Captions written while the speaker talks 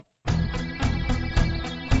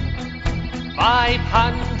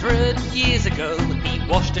500 years ago, he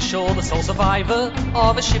washed ashore the sole survivor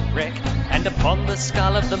of a shipwreck. And upon the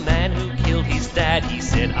skull of the man who killed his dad, he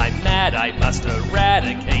said, "I'm mad, I must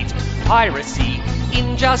eradicate piracy,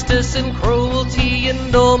 injustice and cruelty,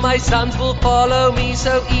 and all my sons will follow me,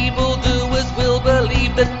 so evildoers will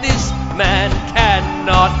believe that this man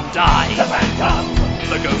cannot die." The Phantom,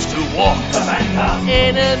 The ghost who walks. the Phantom,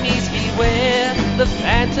 Enemies beware, the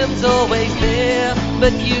Phantom's always there,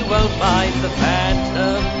 but you won't find the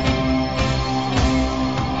Phantom.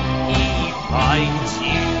 He finds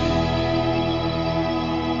you.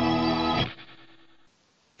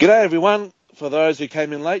 G'day everyone. For those who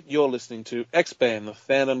came in late, you're listening to X-Band, the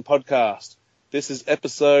Fandom Podcast. This is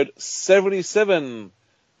episode 77,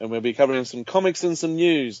 and we'll be covering some comics and some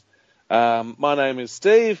news. My name is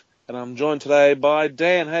Steve, and I'm joined today by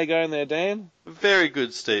Dan. How you going there, Dan? Very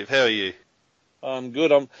good, Steve. How are you? I'm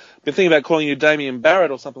good. I've been thinking about calling you Damien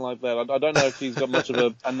Barrett or something like that. I don't know if he's got much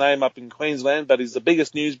of a name up in Queensland, but he's the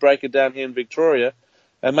biggest newsbreaker down here in Victoria.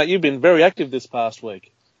 And, mate, you've been very active this past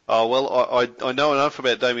week. Oh, well, I know enough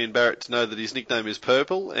about Damien Barrett to know that his nickname is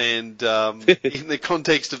Purple, and in the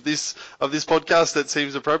context of this podcast, that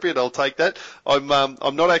seems appropriate. I'll take that. I'm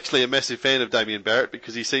not actually a massive fan of Damien Barrett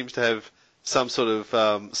because he seems to have some sort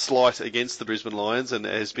of slight against the Brisbane Lions and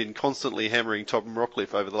has been constantly hammering Tom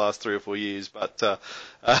Rockcliffe over the last 3 or 4 years. But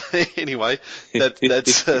anyway,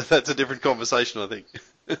 that's a different conversation, I think.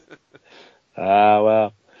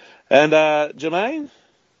 Well. And Jermaine?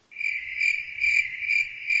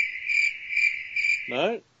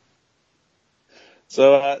 No?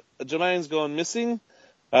 So Jermaine's gone missing,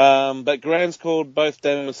 but Grant's called both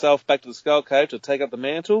Dan and myself back to the Skull Cave to take up the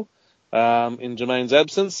mantle in Jermaine's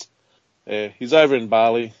absence. He's over in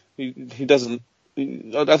Bali. He doesn't...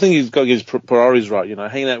 I think he's got his priorities right,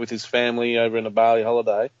 hanging out with his family over in a Bali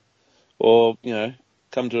holiday, or,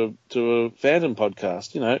 come to a Phantom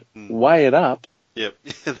podcast, weigh it up. Yep,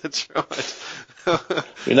 yeah, that's right.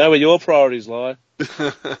 We know where your priorities lie.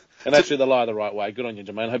 And actually, they lie the right way. Good on you,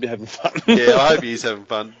 Jermaine. I hope you're having fun. Yeah, I hope he's having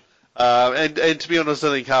fun. And to be honest, I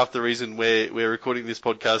think half the reason we're recording this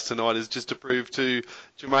podcast tonight is just to prove to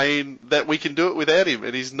Jermaine that we can do it without him,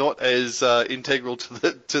 and he's not as integral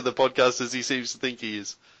to the podcast as he seems to think he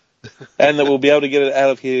is. And that we'll be able to get it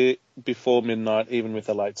out of here before midnight, even with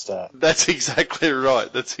a late start. That's exactly right.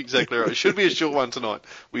 It should be a short one tonight,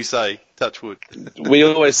 we say. Touch wood. We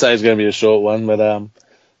always say it's going to be a short one, but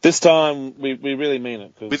this time we really mean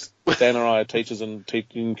it, because Dan and I are teachers, and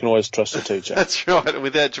you can always trust the teacher. That's right.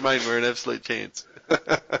 Without Jermaine, we're an absolute chance.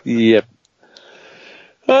 Yep.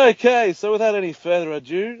 Okay, so without any further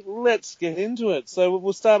ado, let's get into it. So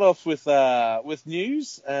we'll start off with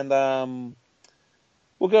news, and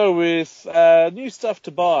we'll go with new stuff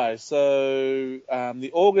to buy. So the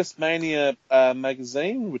August Mania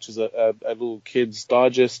magazine, which is a little kids'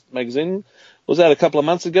 digest magazine, was out a couple of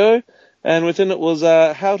months ago. And within it was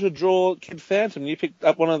How to Draw Kid Phantom. You picked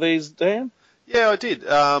up one of these, Dan? Yeah, I did.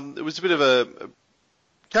 It was a bit of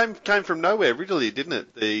came from nowhere, really, didn't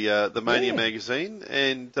it? The Mania magazine,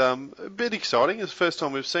 and a bit exciting. It's the first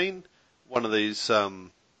time we've seen one of these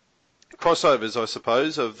crossovers, I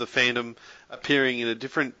suppose, of the Phantom appearing in a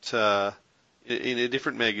different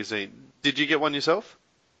magazine. Did you get one yourself?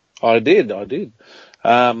 I did. I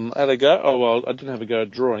had a go. Oh well, I didn't have a go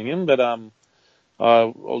at drawing him, but I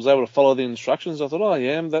was able to follow the instructions. I thought,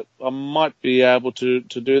 that I might be able to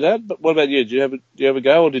do that. But what about you? Did you have a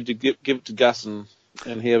go, or did you give it to Gus and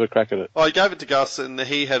he have a crack at it? I gave it to Gus, and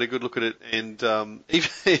he had a good look at it. And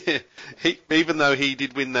even though he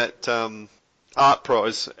did win that art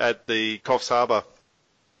prize at the Coffs Harbour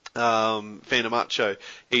Phantom Art Show,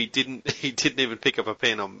 he didn't even pick up a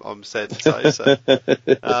pen. I'm sad to say. So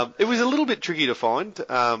it was a little bit tricky to find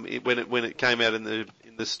when it came out in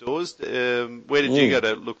the stores. Where did you go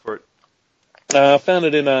to look for it? I found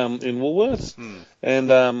it in Woolworths,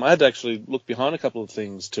 and I had to actually look behind a couple of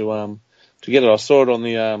things to get it. I saw it on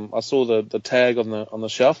the tag on the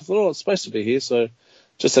shelf. I thought, it's supposed to be here, so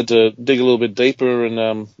just had to dig a little bit deeper,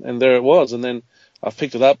 and there it was. And then I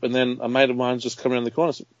picked it up, and then a mate of mine just come around the corner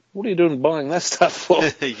and said, "What are you doing buying that stuff for?"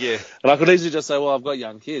 Yeah. And I could easily just say, "Well, I've got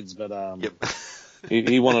young kids," but yep.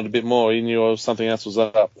 he wanted a bit more. He knew something else was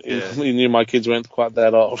up. Yeah. He knew my kids weren't quite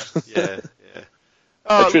that old. Yeah.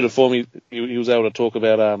 True to form, he was able to talk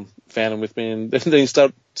about Phantom with me, and then he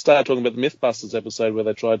started talking about the Mythbusters episode where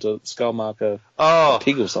they tried to skull mark a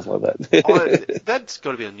pig or something like that. That's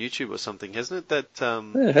got to be on YouTube or something, hasn't it?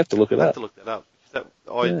 I have to look it up. I have to look that up.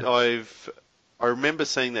 I remember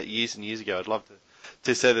seeing that years and years ago. I'd love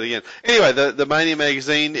to say that again. Anyway, the Mania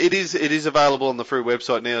magazine, it is available on the free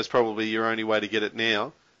website now. It's probably your only way to get it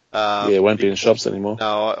now. It won't be in shops anymore.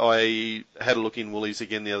 No, I had a look in Woolies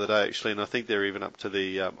again the other day, actually, and I think they're even up to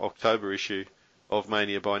the October issue of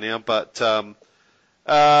Mania by now. But,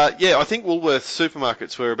 I think Woolworths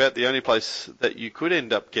supermarkets were about the only place that you could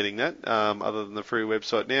end up getting that, other than the free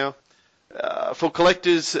website now. For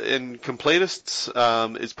collectors and completists,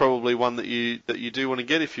 it's probably one that you do want to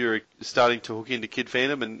get if you're starting to hook into Kid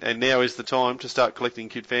Phantom, and now is the time to start collecting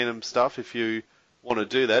Kid Phantom stuff if you want to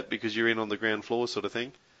do that because you're in on the ground floor sort of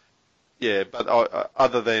thing. Yeah, but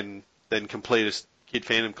other than completist Kid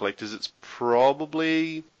Phantom collectors, it's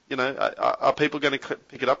probably, are people going to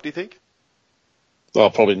pick it up, do you think?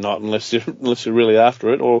 Well, probably not unless you're really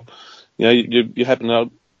after it, or you happen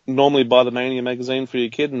to normally buy the Mania magazine for your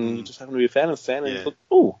kid, and you just happen to be a Phantom fan, and you think,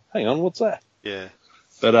 oh, hang on, what's that? Yeah.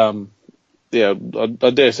 But I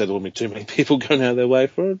dare say there won't be too many people going out of their way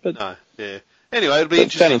for it. But no, yeah. Anyway, it'll be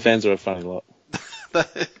interesting. Phantom fans are a funny lot.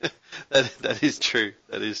 that is true.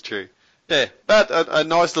 That is true. Yeah, but a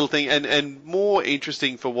nice little thing, and more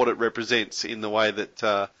interesting for what it represents in the way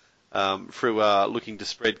that Frew are looking to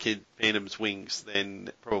spread Kid Phantom's wings than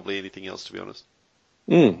probably anything else, to be honest.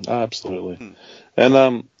 Absolutely. And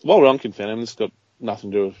while we're on Kid Phantom, this has got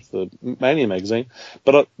nothing to do with the Mania magazine,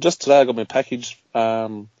 but just today I got my package.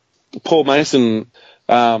 Paul Mason,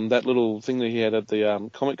 that little thing that he had at the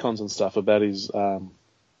Comic Cons and stuff about his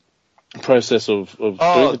process of doing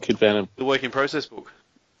the Kid Phantom. The work in process book.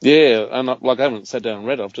 Yeah, and I haven't sat down and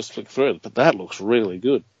read it. I've just flicked through it, but that looks really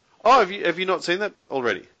good. Oh, have you not seen that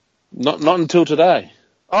already? Not until today.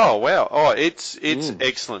 Oh wow! Oh, it's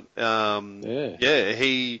excellent.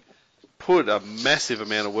 He put a massive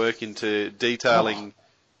amount of work into detailing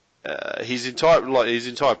his entire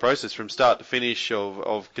process from start to finish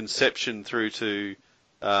of conception through to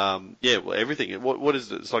everything. What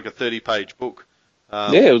is it? It's like a 30-page book.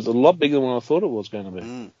 It was a lot bigger than what I thought it was going to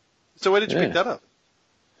be. So where did you pick that up?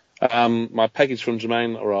 My package from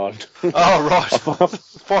Jermaine arrived. Oh, right.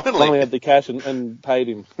 Finally had the cash and paid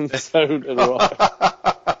him, so it arrived.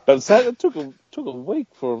 But it took a week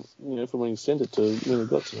from when he sent it to when it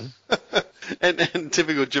got to him. And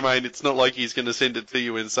typical Jermaine, it's not like he's going to send it to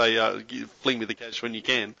you and say, fling me the cash when you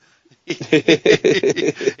can.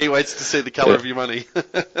 He waits to see the colour of your money.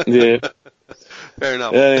 Yeah. Fair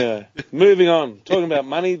enough. Anyway, moving on. Talking about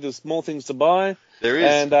money, there's more things to buy. There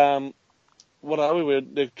is. And what are we?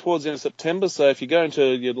 We're towards the end of September, so if you go into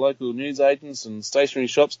your local newsagents and stationery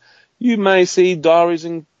shops, you may see diaries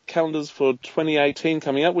and calendars for 2018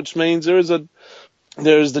 coming up, which means there is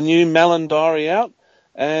the new Malin diary out,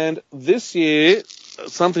 and this year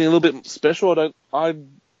something a little bit special.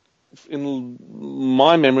 In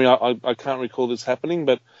my memory, I can't recall this happening,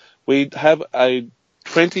 but we have a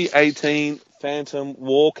 2018 Phantom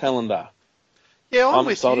War calendar. Yeah, I'm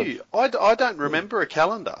with you. I don't remember a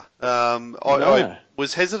calendar. I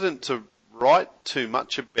was hesitant to write too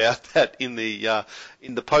much about that in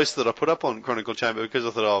the post that I put up on Chronicle Chamber because I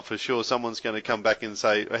thought, for sure someone's going to come back and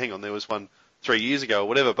say, hang on, there was one 3 years ago or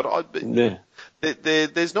whatever. But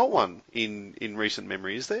there's not one in recent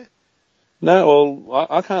memory, is there? No, well,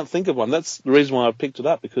 I can't think of one. That's the reason why I picked it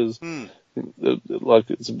up because I thought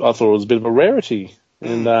it was a bit of a rarity.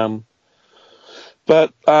 And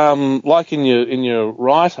but like in your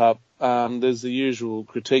write-up, there's the usual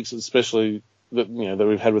critiques, especially that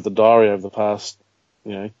we've had with the diary over the past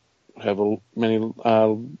however many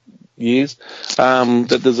years.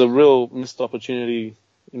 That there's a real missed opportunity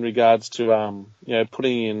in regards to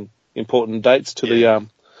putting in important dates to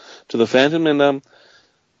the Phantom. And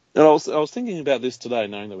I was thinking about this today,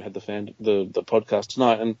 knowing that we had the podcast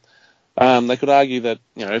tonight, and they could argue that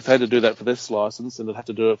if they had to do that for this license, then they'd have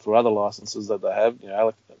to do it for other licenses that they have.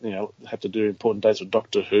 Have to do important dates with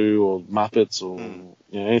Doctor Who or Muppets or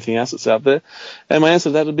anything else that's out there. And my answer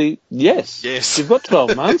to that would be yes. Yes. You've got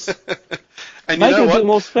 12 months. And make it a bit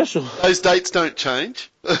more special. Those dates don't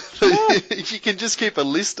change. You can just keep a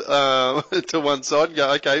list to one side and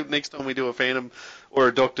go, okay, next time we do a Phantom or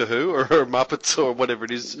a Doctor Who or a Muppets or whatever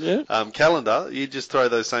it is calendar, you just throw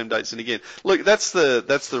those same dates in again. Look, that's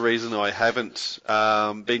the reason I haven't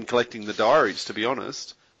been collecting the diaries, to be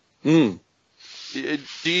honest. Do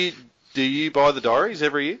you buy the diaries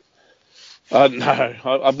every year? No,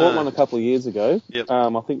 I bought one a couple of years ago. Yep.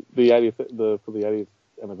 I think the 80th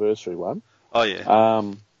anniversary one. Oh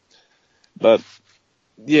yeah. But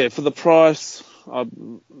yeah, for the price, I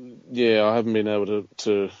haven't been able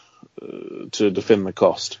to defend the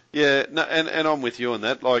cost. Yeah, no, and I'm with you on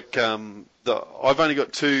that. Like, I've only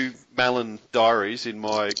got 2 Malin diaries in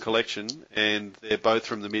my collection, and they're both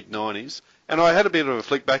from the mid-90s. And I had a bit of a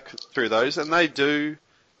flick back through those, and they do.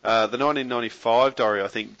 The 1995 diary, I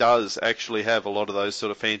think, does actually have a lot of those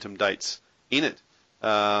sort of Phantom dates in it.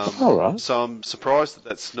 All right. So I'm surprised that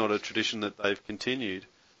that's not a tradition that they've continued.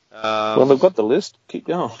 Well, they've got the list. Keep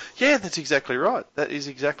going. Yeah, that's exactly right. That is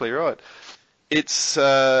exactly right. It's,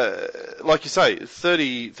 like you say,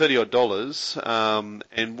 $30 odd dollars,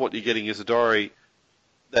 and what you're getting is a diary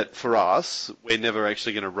that, for us, we're never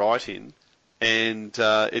actually going to write in, and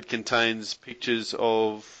it contains pictures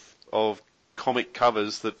of comic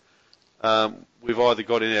covers that we've either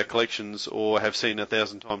got in our collections or have seen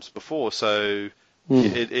 1,000 times before. So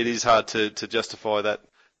it is hard to justify that.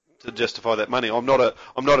 To justify that money, I'm not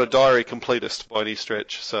a diary completist by any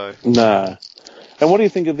stretch. So no. And what do you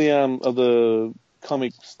think of the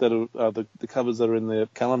comics that are the covers that are in the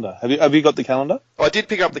calendar? Have you got the calendar? I did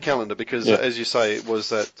pick up the calendar because, as you say, it was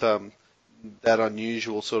that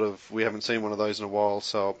unusual sort of. We haven't seen one of those in a while,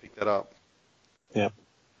 so I'll pick that up. Yeah.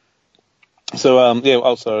 So what do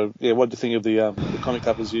you think of the comic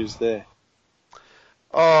covers used there?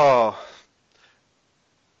 Oh,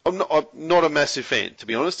 I'm not a massive fan, to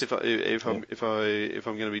be honest. If I'm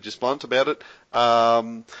going to be just blunt about it,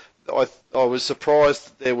 I was surprised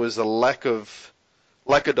that there was a lack of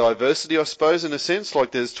diversity, I suppose, in a sense. Like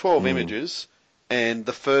there's 12 images, and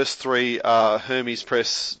the first 3 are Hermes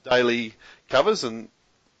Press daily covers, and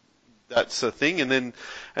that's a thing. And then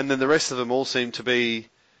the rest of them all seem to be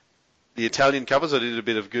the Italian covers. I did a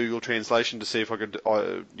bit of Google translation to see if I could,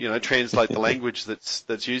 translate the language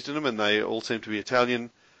that's used in them, and they all seem to be Italian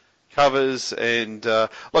covers. And I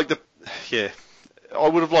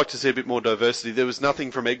would have liked to see a bit more diversity. There was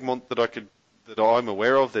nothing from Egmont that I'm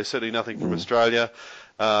aware of. There's certainly nothing from Australia.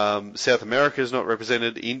 South America is not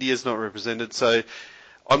represented. India is not represented. So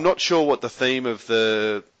I'm not sure what the theme of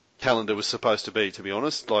the calendar was supposed to be, to be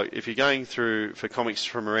honest. Like, if you're going through for comics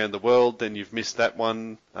from around the world, then you've missed that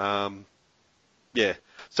one. So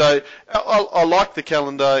I like the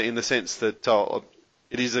calendar in the sense that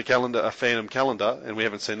it is a Phantom calendar, and we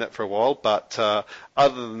haven't seen that for a while. But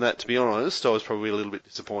other than that, to be honest, I was probably a little bit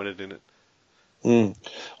disappointed in it.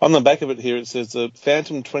 On the back of it here, it says the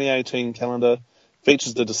Phantom 2018 calendar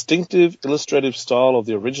features the distinctive illustrative style of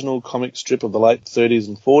the original comic strip of the late 30s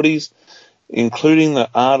and 40s, including the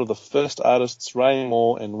art of the first artists Ray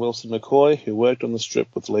Moore and Wilson McCoy, who worked on the strip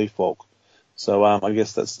with Lee Falk. So I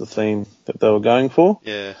guess that's the theme that they were going for.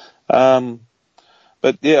 Yeah.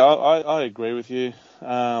 But yeah, I agree with you.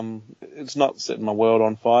 It's not setting my world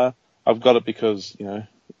on fire. I've got it because,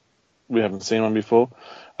 we haven't seen one before.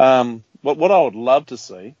 What I would love to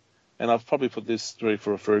see, and I've probably put this through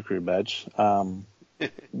for a Fruit Crew badge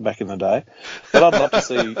back in the day, but I'd love to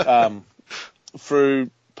see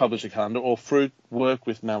Fruit publish a calendar or Fruit work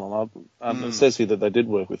with Malin. It says here that they did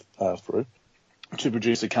work with Fruit to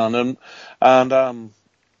produce a calendar, and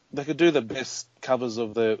they could do the best covers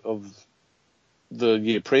of the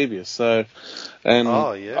year previous. So, and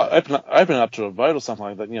open it up to a vote or something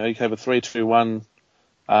like that. You could have a 3-2-1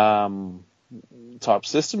 type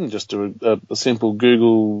system. Just do a simple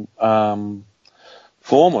Google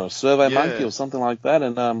form or a Survey Monkey or something like that,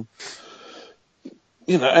 and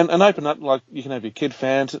and open up, like, you can have your Kid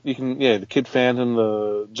Phantom, the Kid Phantom,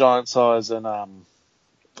 the Giant Size,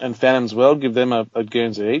 and Phantom's World, give them a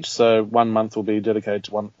Guernsey each. So 1 month will be dedicated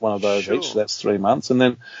to one of those each. So that's 3 months, and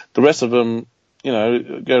then the rest of them, go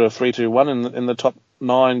to 3-2-1, and the top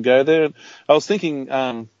 9 go there. I was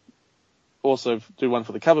thinking also do one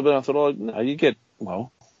for the cover, but I thought, you get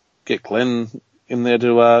Glenn in there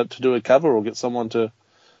to do a cover, or get someone to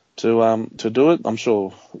do it. I'm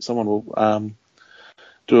sure someone will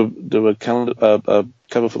do a calendar, a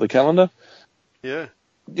cover for the calendar. Yeah.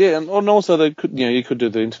 Yeah, and also they could, you could do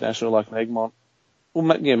the international, like an Egmont. Well,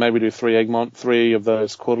 maybe do 3 Egmont, 3 of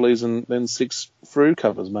those quarterlies, and then 6 Fruit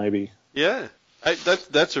covers, maybe. Yeah,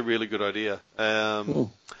 that's a really good idea.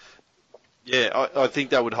 Yeah, I think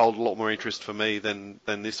that would hold a lot more interest for me than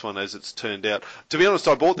this one, as it's turned out. To be honest,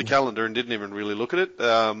 I bought the calendar and didn't even really look at it.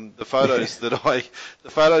 The photos that I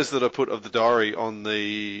put of the diary on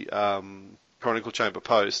the Chronicle Chamber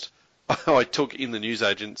post, I took in the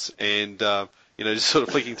newsagents, and just sort of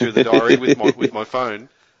flicking through the diary with my phone,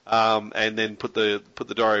 and then put the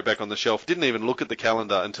diary back on the shelf. Didn't even look at the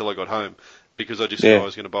calendar until I got home, because I just knew I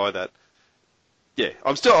was going to buy that. Yeah,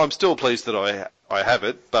 I'm still pleased that I have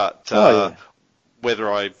it, but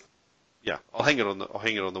whether I'll hang it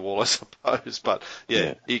on the wall, I suppose. But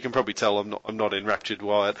you can probably tell I'm not enraptured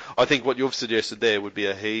by it. I think what you've suggested there would be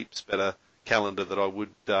a heaps better calendar that I would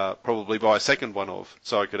probably buy a second one of,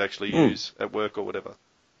 so I could actually use at work or whatever.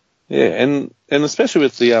 Yeah, and especially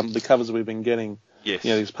with the covers that we've been getting,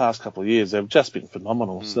 these past couple of years, they've just been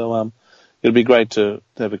phenomenal. So it'd be great to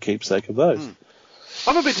have a keepsake of those.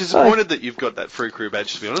 I'm a bit disappointed that you've got that free crew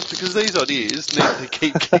badge, to be honest, because these ideas need to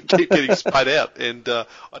keep getting spread out, and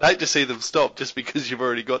I'd hate to see them stop just because you've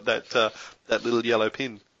already got that little yellow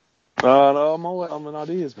pin. Oh, no, I'm an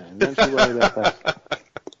ideas man. Don't you worry about that.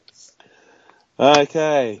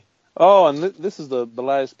 Okay. Oh, and this is the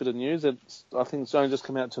latest bit of news. I think it's only just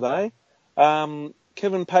come out today.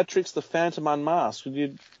 Kevin Patrick's The Phantom Unmasked. Could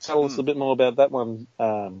you tell us a bit more about that one,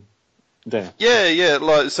 Dan? Yeah.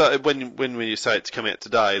 Like, so when you say it's come out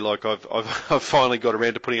today, like I've finally got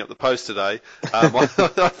around to putting up the post today.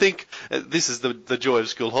 I think this is the joy of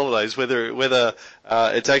school holidays. Whether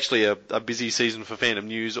it's actually a busy season for Phantom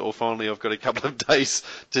News, or finally I've got a couple of days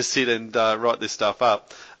to sit and write this stuff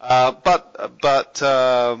up.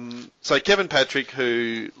 So Kevin Patrick,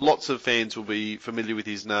 who lots of fans will be familiar with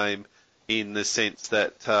his name in the sense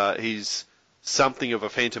that he's something of a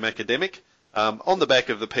phantom academic. On the back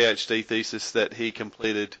of the PhD thesis that he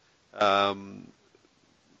completed, for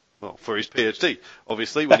his PhD,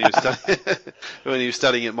 obviously, when he was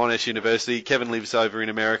studying at Monash University. Kevin lives over in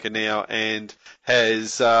America now and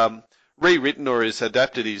has rewritten or has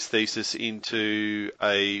adapted his thesis into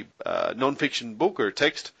a non-fiction book or a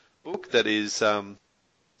text book that is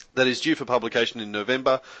due for publication in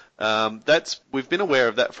November. We've been aware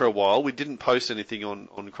of that for a while. We didn't post anything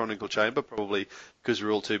on Chronicle Chamber, probably because we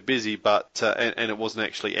were all too busy, but and it wasn't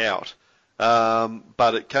actually out.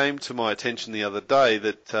 But it came to my attention the other day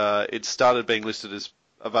that it started being listed as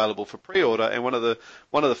available for pre-order, and one of the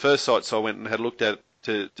first sites I went and had looked at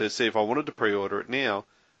to see if I wanted to pre-order it now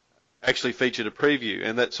actually featured a preview,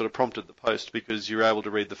 and that sort of prompted the post because you're able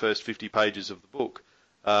to read the first 50 pages of the book.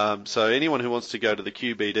 So anyone who wants to go to the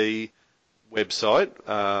QBD website,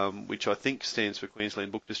 which I think stands for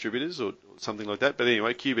Queensland Book Distributors or something like that, but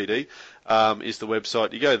anyway, QBD is the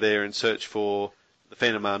website. You go there and search for The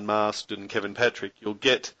Phantom Unmasked and Kevin Patrick. You'll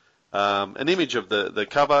get an image of the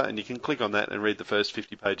cover, and you can click on that and read the first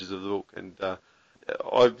 50 pages of the book. And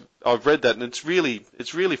I've read that, and it's really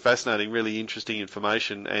fascinating, really interesting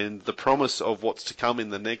information, and the promise of what's to come in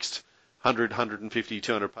the next 100, 150,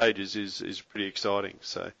 200 pages is pretty exciting.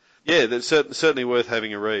 So, yeah, that's certainly worth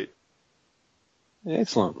having a read.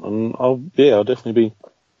 Excellent. And I'll definitely be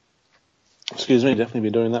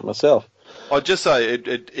doing that myself. I'd just say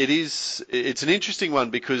it's an interesting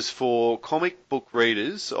one because for comic book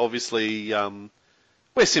readers, obviously,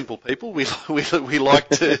 we're simple people. We like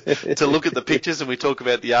to look at the pictures and we talk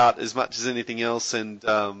about the art as much as anything else, and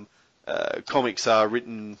comics are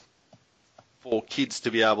written for kids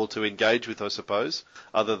to be able to engage with, I suppose,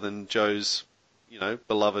 other than Joe's,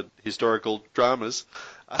 beloved historical dramas.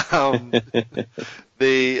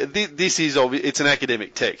 It's an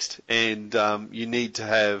academic text, and you need to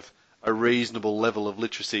have a reasonable level of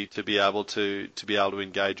literacy to be able to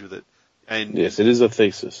engage with it. And yes, it is a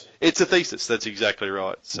thesis. It's a thesis. That's exactly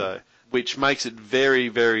right. So, which makes it very,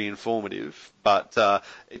 very informative, but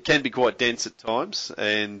it can be quite dense at times.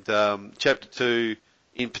 And chapter 2,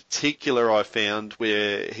 in particular, I found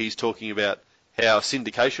where he's talking about how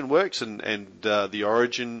syndication works and the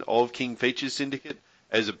origin of King Features Syndicate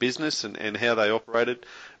as a business and how they operated.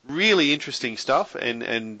 Really interesting stuff,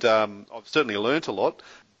 and I've certainly learnt a lot.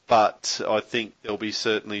 But I think there'll be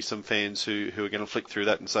certainly some fans who are going to flick through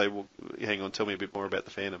that and say, well, hang on, tell me a bit more about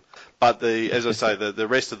the Phantom. But as I say, the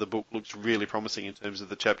rest of the book looks really promising in terms of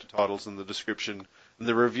the chapter titles and the description and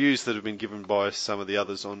the reviews that have been given by some of the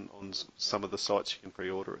others on some of the sites you can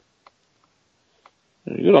pre-order it.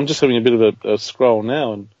 Very good. I'm just having a bit of a scroll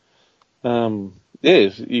now, and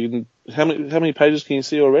you can. How many pages can you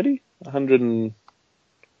see already?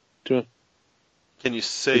 102. Can you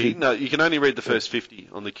see? No, you can only read the first 50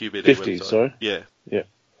 on the QBD 50, website. Sorry? Yeah.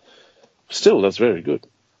 Still, that's very good.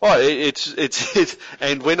 Oh, it's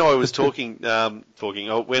and when I was when I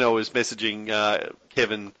was messaging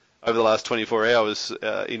Kevin over the last 24 hours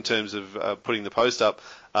in terms of putting the post up,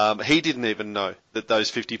 he didn't even know that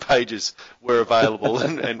those 50 pages were available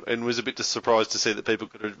and was a bit surprised to see that people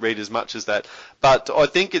could read as much as that. But I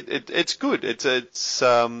think it's good. It's the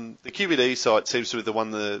QBD site seems to be the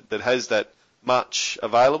one that has that much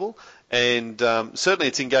available, and certainly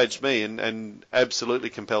it's engaged me and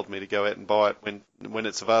absolutely compelled me to go out and buy it when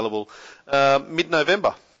it's available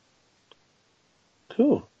mid-November.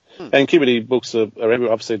 Cool. And QBD books are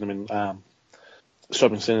everywhere. I've seen them in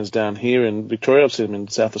shopping centres down here in Victoria. I've seen them in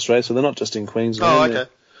South Australia, so they're not just in Queensland. Oh,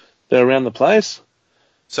 okay. They're around the place,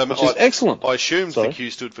 which is excellent. I assumed the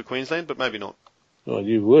Q stood for Queensland, but maybe not. Oh,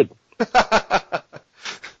 you would.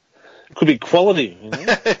 Could be quality,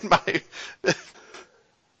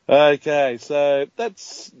 Okay, so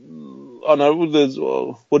that's. Oh no,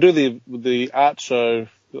 we'll do the art show,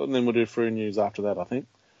 and then we'll do free news after that, I think.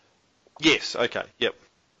 Yes. Okay. Yep.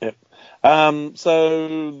 Yep.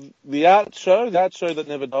 So the art show that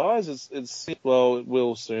never dies, it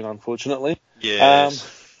will soon, unfortunately. Yes.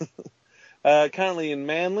 Currently in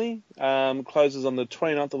Manly, closes on the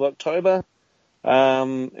 29th of October.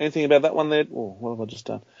 Anything about that one there? Oh, what have I just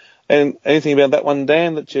done? And anything about that one,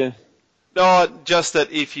 Dan, that you... No, just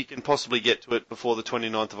that if you can possibly get to it before the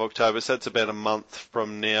 29th of October, so that's about a month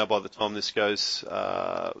from now by the time this goes,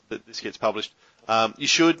 that this gets published. You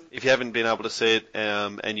should, if you haven't been able to see it,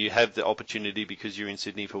 and you have the opportunity because you're in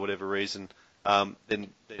Sydney for whatever reason, then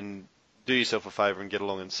do yourself a favour and get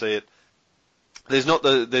along and see it. There's not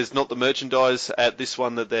the merchandise at this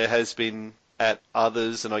one that there has been at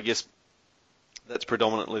others, and I guess that's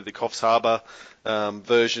predominantly the Coffs Harbour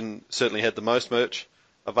version. Certainly had the most merch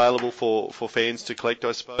available for fans to collect,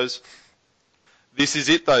 I suppose. This is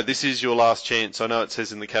it, though. This is your last chance. I know it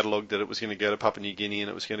says in the catalogue that it was going to go to Papua New Guinea and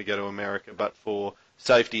it was going to go to America, but for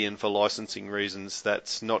safety and for licensing reasons,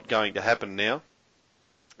 that's not going to happen now.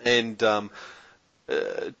 And to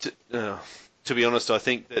be honest, I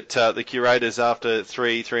think that the curators, after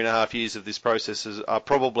 3.5 years of this process, are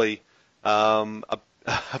probably a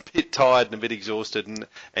bit tired and a bit exhausted,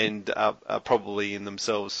 and are probably in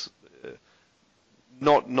themselves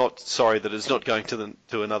not sorry that it's not going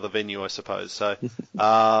to another venue, I suppose. So,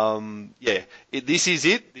 this is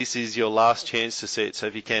it. This is your last chance to see it. So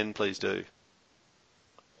if you can, please do.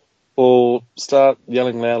 Or start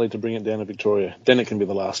yelling loudly to bring it down to Victoria. Then it can be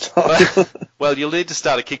the last time. Well, you'll need to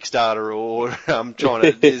start a Kickstarter or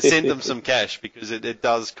trying to send them some cash, because it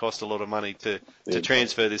does cost a lot of money to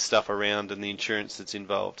transfer this stuff around and the insurance that's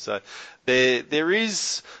involved. So there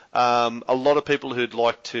is a lot of people who'd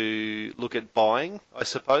like to look at buying, I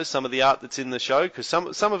suppose, some of the art that's in the show, because some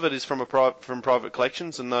of it is from private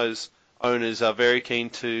collections, and those owners are very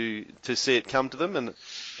keen to see it come to them.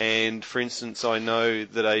 And for instance, I know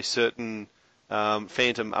that a certain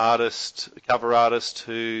Phantom artist, cover artist,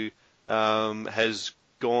 who has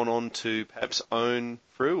gone on to perhaps own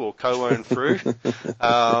Frew or co-own Frew,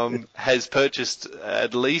 has purchased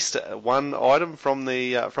at least one item from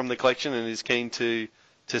the collection and is keen to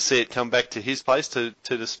see it come back to his place to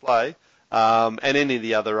display. And any of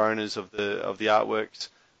the other owners of the artworks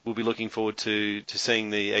will be looking forward to seeing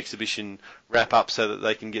the exhibition wrap up so that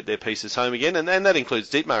they can get their pieces home again. And that includes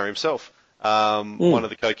Dietmar himself, one of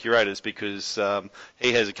the co-curators, because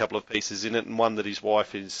he has a couple of pieces in it, and one that his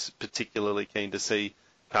wife is particularly keen to see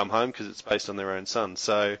come home because it's based on their own son.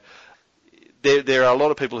 So there are a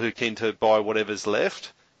lot of people who are keen to buy whatever's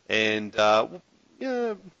left, and not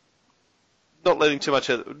letting too much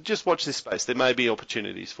out. Just watch this space. There may be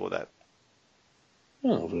opportunities for that.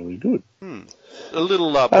 Oh, very good. A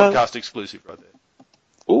little podcast exclusive right there.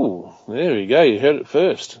 Oh, there we go. You heard it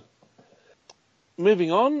first.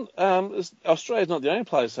 Moving on, Australia's not the only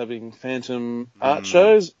place having Phantom art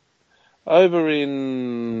shows. Over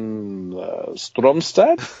in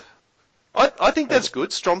Stromstad. I think that's good.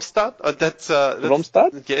 Stromstad. That's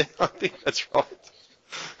Stromstad? Yeah, I think that's right.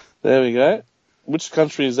 There we go. Which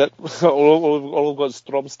country is that? all got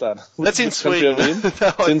Stromstad. That's in Sweden.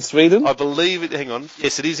 It's in Sweden? I believe it. Hang on.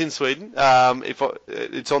 Yes, it is in Sweden.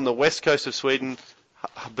 It's on the west coast of Sweden,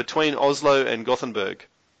 between Oslo and Gothenburg.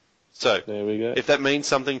 So, there we go. If that means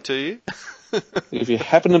something to you. If you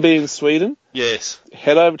happen to be in Sweden, yes,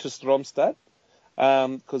 head over to Stromstad,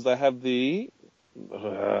 because they have the...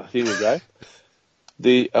 here we go.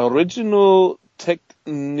 The original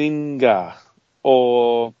Teckningar,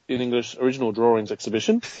 or in English, original drawings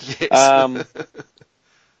exhibition, yes.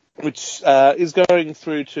 Which is going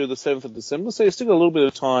through to the 7th of December. So you still got a little bit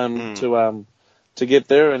of time to get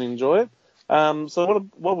there and enjoy it. So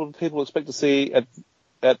what would people expect to see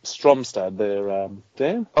at Stromstad there,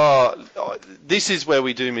 Dan? This is where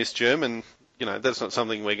we do miss German. You know, that's not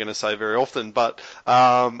something we're going to say very often, but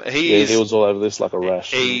he was all over this like a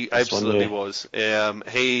rash. He absolutely was.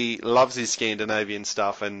 He loves his Scandinavian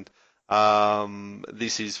stuff, and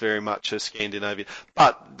this is very much a Scandinavian.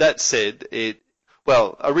 But that said,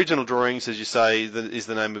 Original Drawings, as you say, is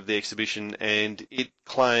the name of the exhibition, and it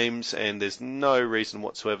claims, and there's no reason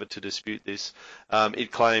whatsoever to dispute this,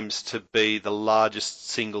 it claims to be the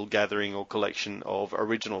largest single gathering or collection of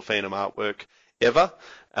original Phantom artwork ever,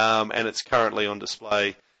 and it's currently on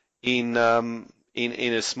display in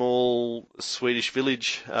a small Swedish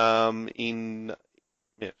village in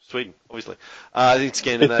Sweden, obviously, in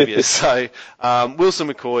Scandinavia. So Wilson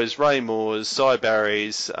McCoy's, Ray Moore's, Cy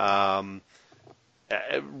Barry's,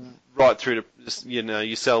 right through to,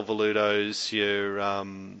 your Sal Valudos, your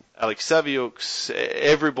Alex Saviuks,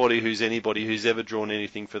 everybody who's ever drawn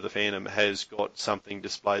anything for the fandom has got something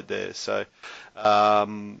displayed there. So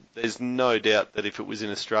there's no doubt that if it was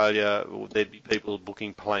in Australia, there'd be people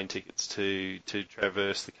booking plane tickets to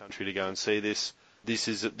traverse the country to go and see this. This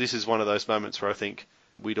is one of those moments where I think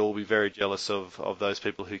we'd all be very jealous of those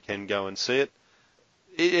people who can go and see it.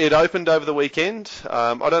 It opened over the weekend.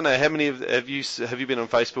 I don't know how many have you been on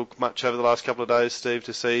Facebook much over the last couple of days, Steve,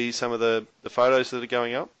 to see some of the photos that are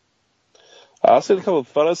going up? I've seen a couple of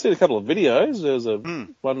photos. I've seen a couple of videos. There's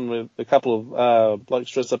one with a couple of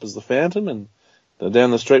blokes dressed up as the Phantom, and they're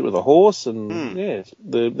down the street with a horse, and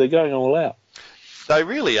they're going all out. They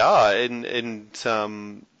really are, and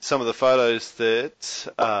some of the photos that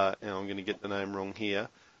I'm going to get the name wrong here.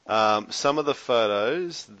 Some of the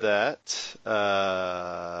photos that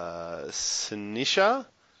Sinisa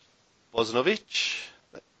Bosnovic,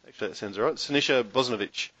 actually that sounds right, Sinisa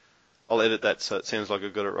Bosnovic, I'll edit that so it sounds like I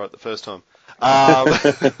got it right the first time.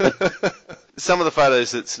 Some of the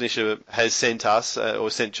photos that Sinisa has sent us, or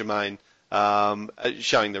sent Jermaine,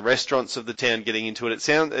 showing the restaurants of the town getting into it.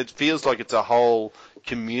 It feels like it's a whole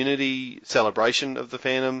community celebration of the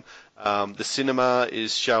fandom. The cinema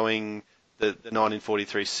is showing the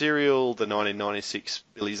 1943 serial, the 1996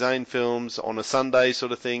 Billy Zane films on a Sunday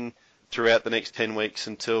sort of thing throughout the next 10 weeks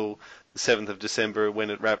until the 7th of December when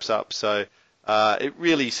it wraps up. So it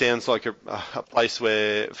really sounds like a place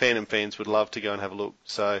where Phantom fans would love to go and have a look.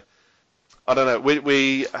 So I don't know.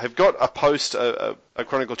 We have got a post, a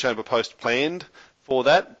Chronicle Chamber post planned for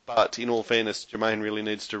that, but in all fairness, Jermaine really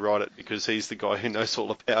needs to write it because he's the guy who knows all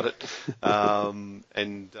about it.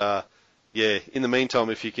 In the meantime,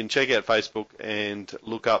 if you can check out Facebook and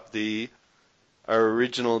look up the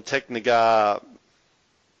original Technigar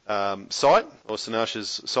site, or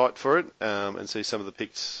Sinasha's site for it, and see some of the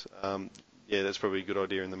pics, that's probably a good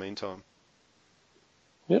idea in the meantime.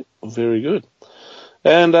 Yep, very good.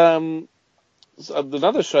 And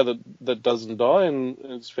another show that doesn't die, and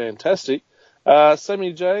it's fantastic.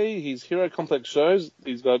 Sammy J, his Hero Complex shows,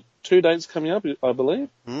 he's got 2 dates coming up, I believe.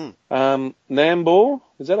 Nambour,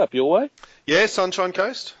 is that up your way? Yeah, Sunshine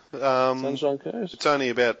Coast. Sunshine Coast. It's only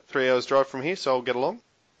about 3 hours drive from here, so I'll get along.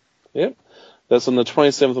 Yep. That's on the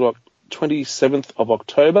 27th of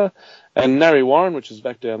October. And Narre Warren, which is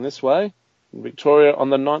back down this way, in Victoria,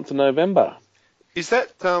 on the 9th of November. Is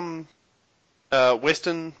that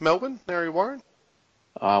Western Melbourne, Narre Warren?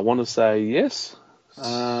 I want to say yes.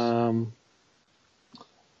 So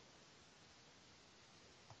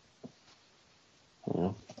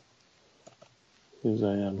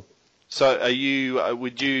are you?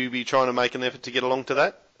 Would you be trying to make an effort to get along to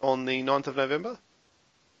that on the 9th of November?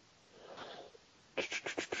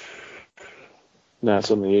 No,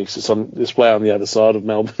 it's on the east. It's way on the other side of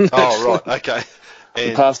Melbourne. Oh, right, okay.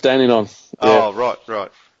 And, past Dandenong. Oh,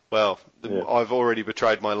 right. Well, I've already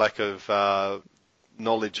betrayed my lack of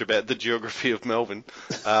knowledge about the geography of Melbourne.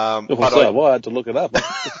 I had to look it up.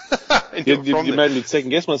 You made me second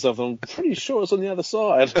guess myself. I'm pretty sure it's on the other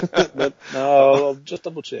side. But no, I'll just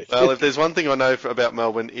double check. Well, if there's one thing I know about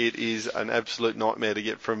Melbourne, it is an absolute nightmare to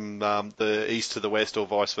get from the east to the west or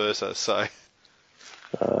vice versa. So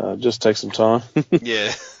just take some time.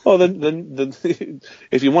 Yeah. Well, then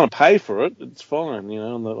if you want to pay for it, it's fine.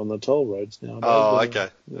 On the toll roads now. Oh, okay.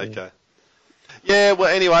 Yeah. Okay. Yeah.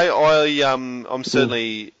 Well, anyway, I'm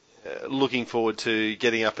certainly looking forward to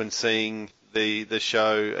getting up and seeing the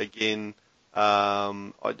show again.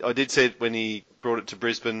 I did see it when he brought it to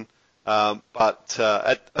Brisbane, but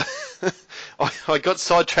I got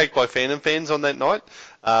sidetracked by Phantom fans on that night.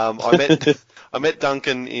 I met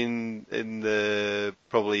Duncan in the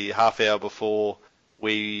probably half hour before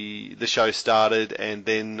the show started, and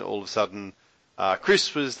then all of a sudden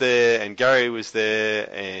Chris was there and Gary was there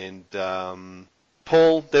and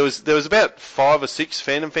Paul. There was about 5 or 6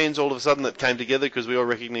 Phantom fans all of a sudden that came together because we all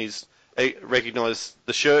recognised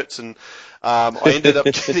the shirts, and I ended up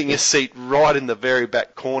getting a seat right in the very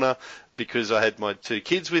back corner because I had my 2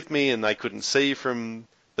 kids with me and they couldn't see from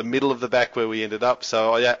the middle of the back where we ended up.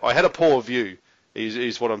 So I had a poor view,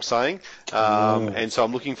 is what I'm saying, and so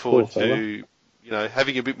I'm looking forward to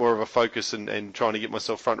having a bit more of a focus and trying to get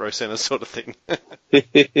myself front row centre sort of thing.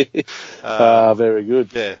 Very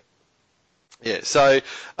good. Yeah. So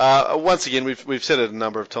once again, we've said it a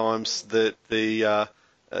number of times that the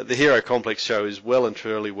Hero Complex show is well and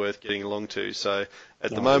truly worth getting along to. So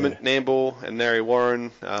at the moment, Nambour and Narre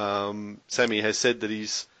Warren, Sammy has said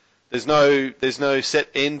that there's no set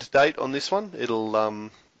end date on this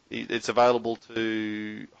one. It's available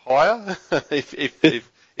to hire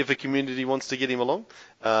if if a community wants to get him along.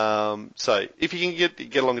 So if you can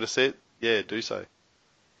get along to see it, yeah, do so.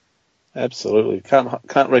 Absolutely.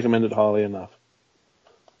 Can't recommend it highly enough.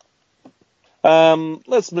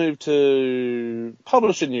 Let's move to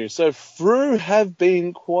publisher news. So Frew have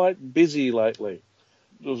been quite busy lately.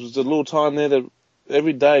 There was a little time there that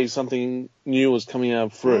every day something new was coming out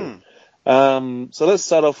of Frew. So let's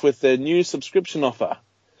start off with their new subscription offer.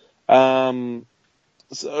 So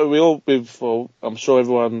I'm sure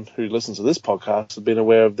everyone who listens to this podcast has been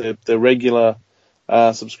aware of their regular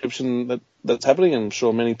subscription that's happening, and I'm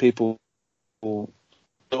sure many people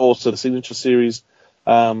also the Signature Series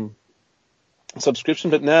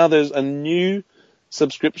subscription. But now there's a new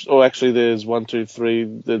subscription, or actually there's 1, 2,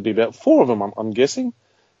 3. There'd be about 4 of them, I'm guessing.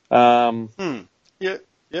 Yep.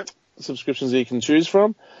 Subscriptions that you can choose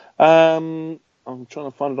from. I'm trying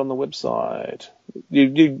to find it on the website.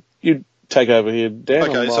 You take over here, Dan.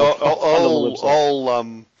 Okay, so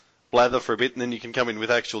I'll blather for a bit, and then you can come in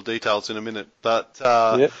with actual details in a minute. But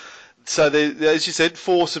so as you said,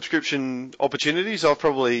 4 subscription opportunities.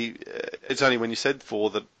 It's only when you said 4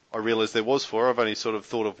 that I realised there was 4. I've only sort of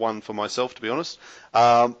thought of 1 for myself, to be honest.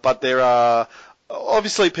 But there are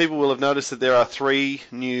obviously people will have noticed that there are 3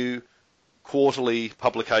 new quarterly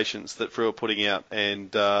publications that Frew are putting out,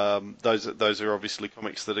 and those are obviously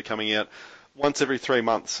comics that are coming out once every 3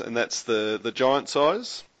 months, and that's the Giant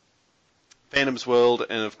Size, Phantom's World,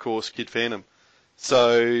 and of course Kid Phantom.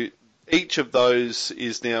 So each of those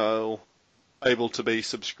is now able to be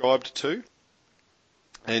subscribed to,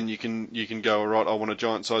 and you can go, all right, I want a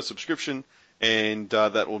Giant Size subscription, and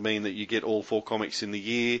that will mean that you get all 4 comics in the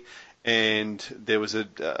year. And there was a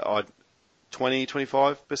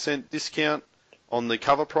 20-25% discount on the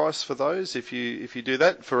cover price for those if you do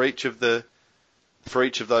that for each of those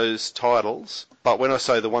titles. But when I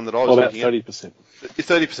say the one that I was looking at, 30%.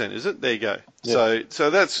 30%, is it? There you go. Yeah. So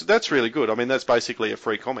that's really good. I mean, that's basically a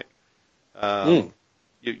free comic.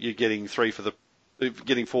 You're getting 4 for the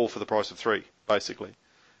price of 3, basically,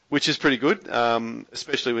 which is pretty good,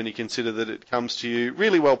 especially when you consider that it comes to you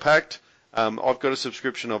really well packed. I've got a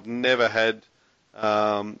subscription I've never had.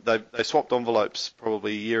 They swapped envelopes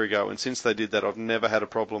probably a year ago, and since they did that, I've never had a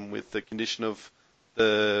problem with the condition of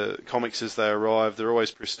the comics as they arrive. They're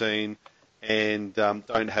always pristine and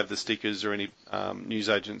don't have the stickers or any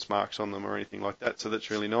newsagent's marks on them or anything like that, so that's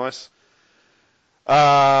really nice.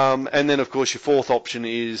 And then, of course, your 4th option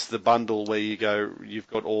is the bundle where you've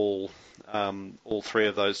got all 3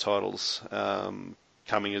 of those titles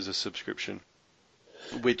coming as a subscription.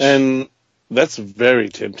 And that's very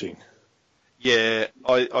tempting. Yeah,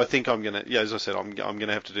 I think I'm gonna. Yeah, as I said, I'm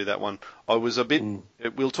gonna have to do that one. I was a bit.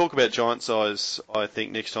 We'll talk about Giant Size, I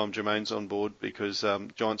think, next time Jermaine's on board, because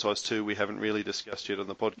Giant Size 2 we haven't really discussed yet on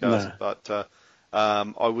the podcast. No. But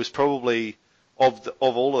I was probably of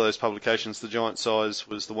all of those publications, the Giant Size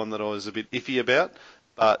was the one that I was a bit iffy about.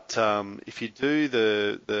 But if you do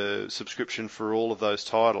the subscription for all of those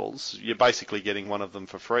titles, you're basically getting one of them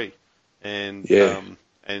for free. And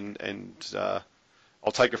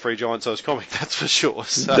I'll take a free Giant Size comic, that's for sure.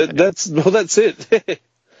 So. That's it.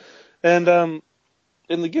 And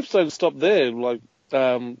the gifts don't stop there.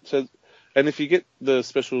 So, and if you get the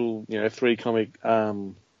special, 3 comic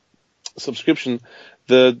subscription,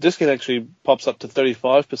 the discount actually pops up to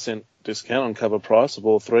 35% discount on cover price of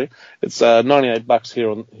all 3. It's $98 here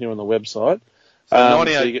on the website. So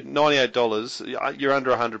 $98. You're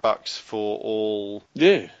under $100 for all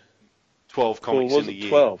 12 comics in the year.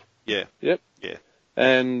 12. Yeah. Yep. Yeah.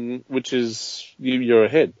 And which is you're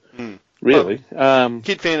ahead, really.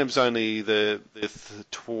 Kid Phantom's only I'm going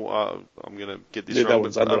to get this wrong,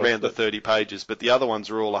 but around the 30 pages, but the other ones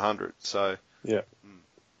are all 100. So yeah,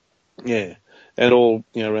 and all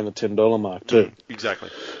around the $10 mark too. Exactly.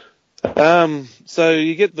 So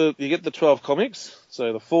you get the 12 comics,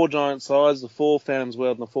 so the 4 Giant Size, the 4 Phantom's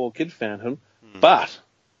World, and the 4 Kid Phantom. But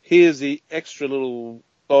here's the extra little.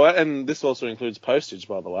 Oh, and this also includes postage,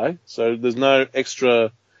 by the way. So there's no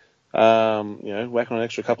extra, whacking an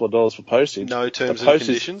extra couple of dollars for postage. No terms and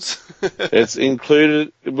conditions. It's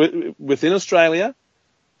included within Australia.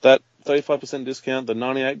 That 35% discount, the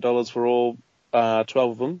 $98 for all 12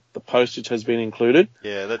 of them. The postage has been included.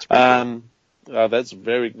 Yeah, that's pretty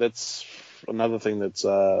good. That's another thing that's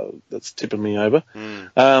tipping me over.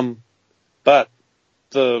 But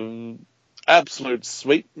the absolute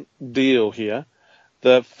sweet deal here.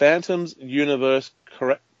 The Phantoms Universe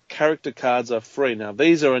character cards are free. Now,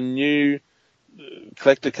 these are a new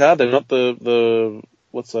collector card. They're not the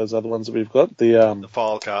what's those other ones that we've got? The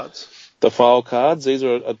file cards. The file cards. These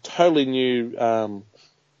are a totally new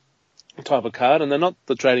type of card, and they're not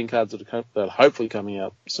the trading cards that are hopefully coming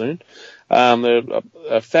out soon. They're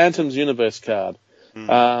a Phantoms Universe card.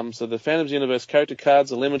 So the Phantoms Universe character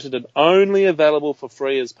cards are limited and only available for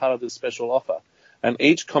free as part of this special offer. And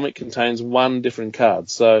each comic contains one different card.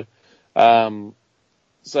 So there's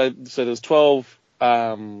 12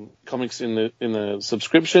 comics in the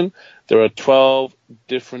subscription. There are 12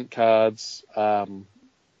 different cards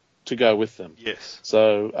to go with them. Yes.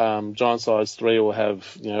 So Giant Size 3 will have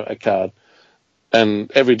a card,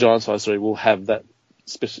 and every Giant Size 3 will have that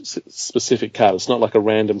specific card. It's not like a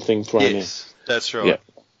random thing thrown in. Yes, that's right. Yeah.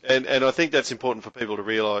 And I think that's important for people to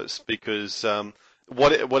realise, because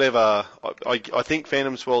whatever I think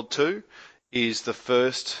Phantom's World 2 is the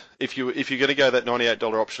first. If you're going to go that $98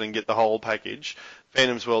 option and get the whole package,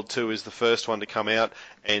 Phantom's World 2 is the first one to come out,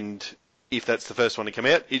 and if that's the first one to come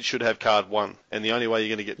out, it should have card 1. And the only way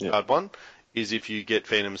you're going to get card 1 is if you get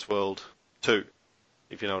Phantom's World 2,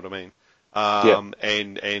 if you know what I mean. And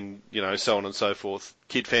so on and so forth.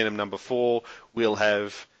 Kid Phantom number 4 will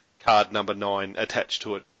have card number 9 attached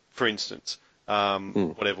to it, for instance.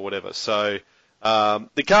 Whatever. So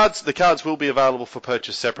the cards will be available for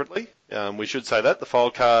purchase separately. We should say that the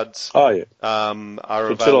file cards are for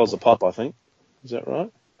available $2 a pop, I think. Is that right?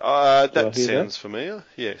 That sounds familiar.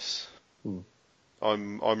 Yes.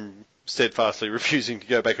 I'm steadfastly refusing to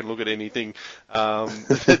go back and look at anything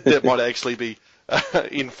that might actually be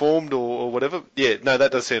informed or whatever. Yeah, no,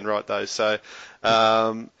 that does sound right though. So,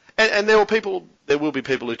 and there will be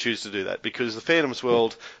people who choose to do that, because the Phantom's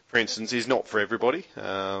World, for instance, is not for everybody.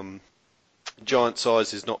 Giant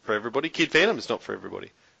Size is not for everybody. Kid Phantom is not for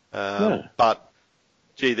everybody. But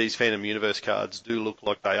gee, these Phantom Universe cards do look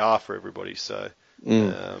like they are for everybody. So.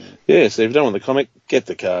 So if you don't want the comic, get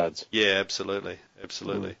the cards. Yeah, absolutely.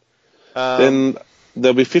 Then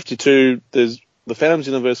there'll be 52. The Phantoms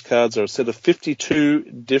Universe cards are a set of 52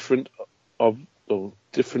 different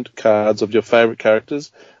cards of your favourite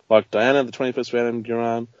characters, like Diana, the 21st Phantom,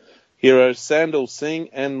 Guran, Hero, Sandal, Singh,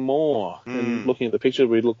 and more. And looking at the picture,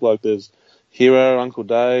 we look like there's Hero, Uncle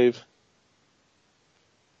Dave,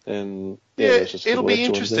 and it'll be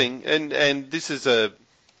interesting. And this is a.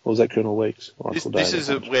 Or was that Colonel Weeks? This is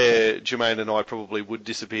where Jermaine and I probably would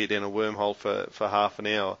disappear down a wormhole for half an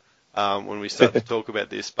hour when we start to talk about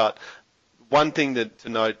this. But one thing to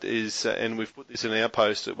note is, and we've put this in our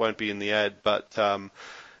post, it won't be in the ad, but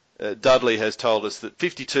Dudley has told us that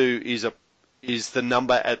 52 is the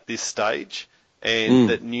number at this stage, and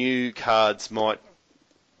that new cards might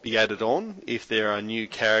be added on if there are new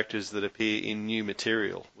characters that appear in new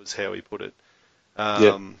material, was how he put it.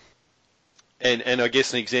 And I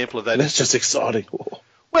guess an example of that That's just exciting.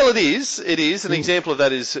 Well, it is. An example of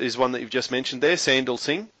that is one that you've just mentioned there, Sandal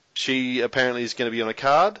Singh. She apparently is going to be on a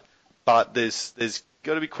card, but there's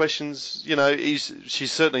got to be questions.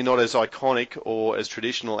 She's certainly not as iconic or as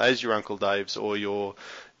traditional as your Uncle Dave's or your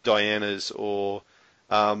Diana's or,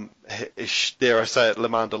 dare I say it, Le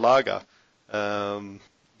Mandalaga,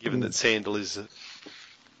 given that Sandal is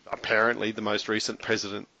apparently the most recent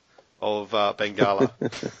president of Bengala.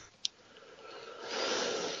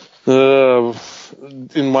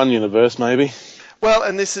 In one universe, maybe. Well,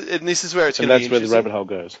 and this is where it's going to be interesting. And that's where the rabbit hole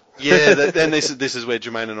goes. Yeah, and this is where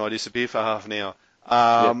Jermaine and I disappear for half an hour.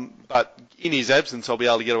 But in his absence, I'll be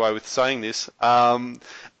able to get away with saying this.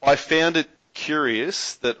 I found it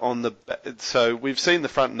curious that so we've seen the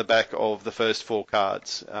front and the back of the first 4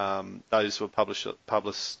 cards. Those were publicised in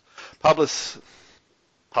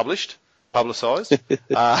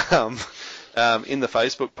the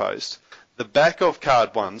Facebook post. The back of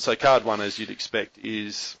card 1, so card 1, as you'd expect,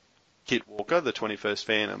 is Kit Walker, the 21st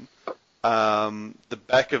Phantom. The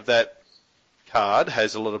back of that card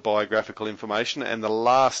has a lot of biographical information, and the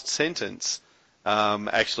last sentence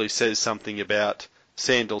actually says something about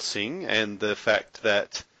Sandal Singh and the fact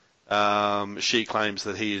that she claims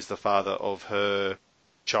that he is the father of her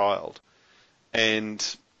child. And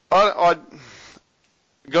I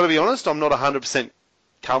got to be honest, I'm not 100%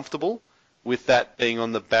 comfortable with that being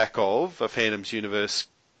on the back of a Phantom's Universe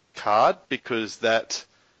card, because that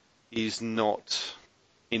is not,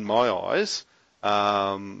 in my eyes,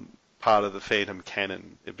 part of the Phantom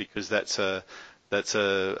canon, because that's a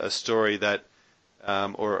story that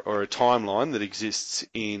or a timeline that exists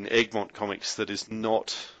in Egmont Comics that is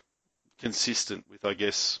not consistent with, I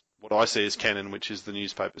guess, what I see as canon, which is the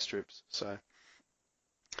newspaper strips. So.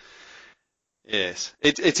 Yes,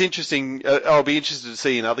 it's interesting. I'll be interested to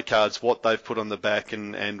see in other cards what they've put on the back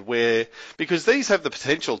and where, because these have the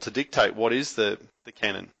potential to dictate what is the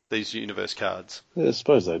canon, these universe cards. Yeah, I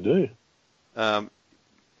suppose they do.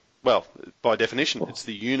 Well, by definition, it's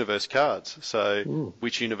the universe cards. So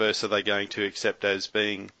which universe are they going to accept as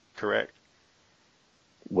being correct.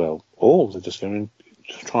 Well, all. They're just trying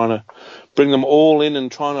to bring them all in and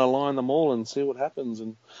trying to align them all and see what happens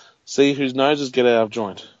and see whose noses get out of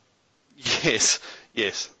joint. Yes.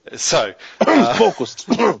 So, Focused.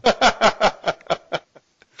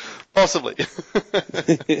 possibly.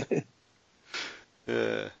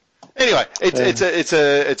 Anyway,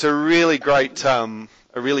 it's a really great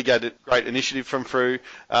great initiative from Frew.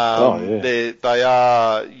 They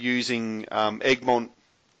are using Egmont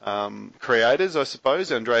creators, I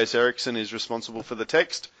suppose. Andreas Eriksson is responsible for the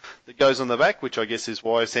text that goes on the back, which I guess is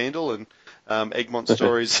Wise Handle, and Egmont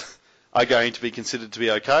stories are going to be considered to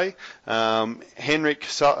be okay. Henrik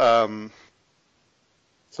Sahlstrom,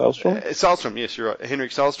 yes, you're right.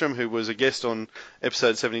 Henrik Sahlstrom, who was a guest on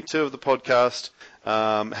episode 72 of the podcast,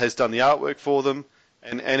 has done the artwork for them,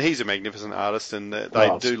 and he's a magnificent artist, and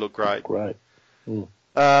they do look great. Great. Mm.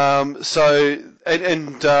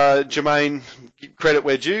 Jermaine, credit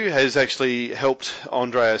where due, has actually helped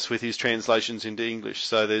Andreas with his translations into English.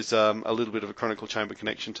 So there's a little bit of a Chronicle Chamber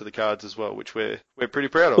connection to the cards as well, which we're pretty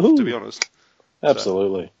proud of, to be honest.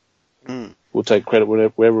 Absolutely. So. We'll take credit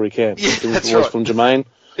wherever we can. Yeah, that's right. Right. From Jermaine,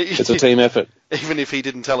 it's a team effort. Even if he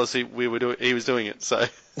didn't tell us he was doing it. So.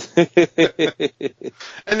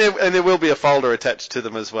 and there will be a folder attached to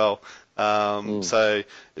them as well. So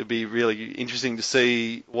it'd be really interesting to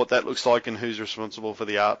see what that looks like and who's responsible for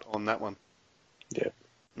the art on that one. Yeah.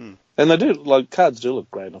 And they do, cards do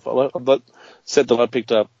look great. That set that I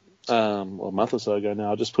picked up a month or so ago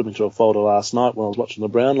now, I just put into a folder last night when I was watching the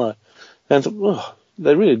Brownlow, and thought,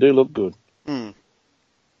 they really do look good. Yeah.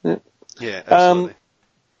 Yeah, absolutely.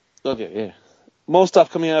 Okay, yeah. More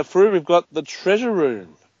stuff coming out through. We've got the Treasure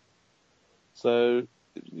Room. So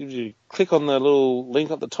if you click on the little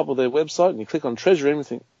link at the top of their website and you click on Treasure Room, you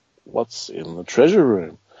think, what's in the Treasure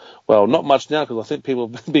Room? Well, not much now, because I think people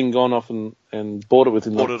have been gone off and bought it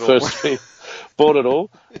within the first week. Bought it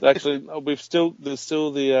all. Actually, there's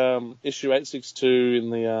still the issue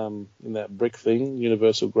 862 in that brick thing,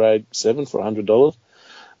 Universal Grade 7 for $100.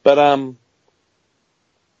 But I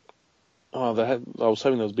was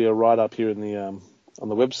hoping there would be a write up here in the on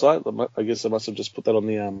the website. I guess I must have just put that on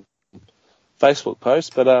the Facebook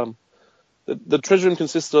post. But the Treasure Room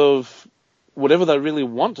consists of whatever they really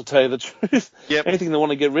want, to tell you the truth. Yep. Anything they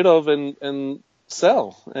want to get rid of and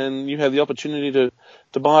sell, and you have the opportunity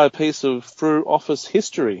to buy a piece of through office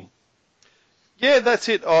history. Yeah, that's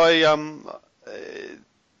it.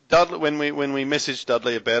 Dudley, when we messaged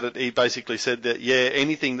Dudley about it, he basically said that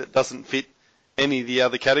anything that doesn't fit any of the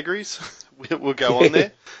other categories will go on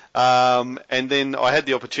there. And then I had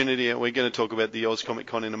the opportunity, and we're going to talk about the Oz Comic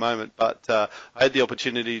Con in a moment, but I had the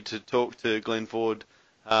opportunity to talk to Glenn Ford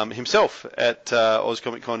himself at Oz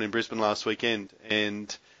Comic Con in Brisbane last weekend,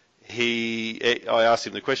 and I asked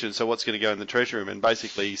him the question, so what's going to go in the Treasure Room? And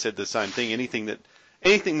basically he said the same thing.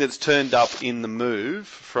 Anything that's turned up in the move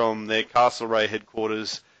from their Castlereagh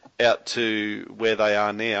headquarters out to where they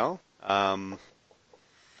are now,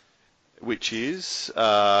 which is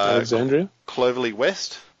Alexandria, Clovelly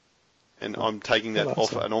West, and I'm taking that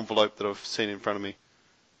off an envelope that I've seen in front of me.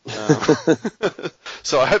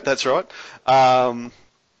 So I hope that's right.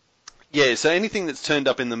 So anything that's turned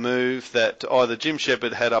up in the move that either Jim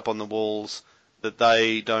Shepard had up on the walls that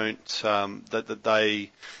they don't, that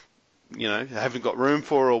they, haven't got room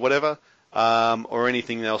for or whatever, or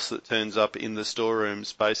anything else that turns up in the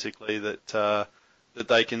storerooms, basically that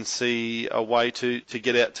they can see a way to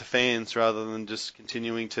get out to fans rather than just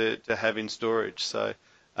continuing to have in storage. So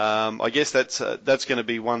I guess that's going to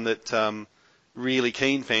be one that really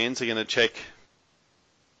keen fans are going to check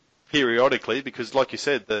periodically, because like you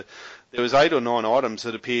said, there was 8 or 9 items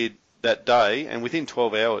that appeared that day, and within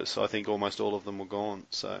 12 hours I think almost all of them were gone.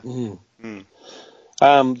 So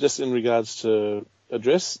just in regards to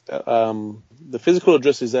address, the physical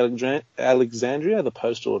address is Alexandria, the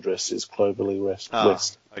postal address is Clovelly West.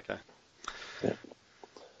 Okay. Yeah.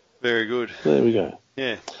 Very good. There we go.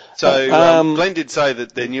 Yeah. So Glenn did say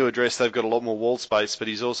that their new address, they've got a lot more wall space, but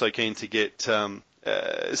he's also keen to get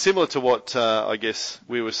similar to what I guess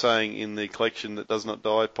we were saying in the Collection That Does Not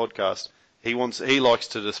Die podcast. He likes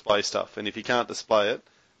to display stuff, and if he can't display it,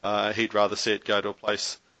 he'd rather see it go to a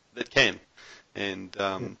place that can. And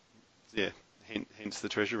hence the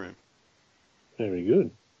Treasure Room. Very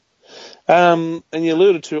good. And you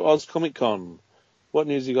alluded to Oz Comic Con. What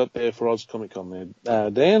news you got there for Oz Comic Con there,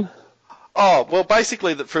 Dan? Oh, well,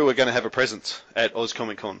 basically that Frew are going to have a presence at Oz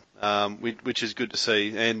Comic Con. which is good to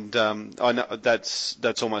see. And I know that's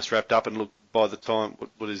almost wrapped up. And look, by the time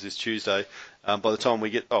what is this, Tuesday? By the time we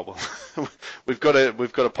get we've got a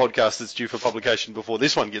podcast that's due for publication before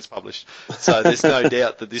this one gets published. So there's no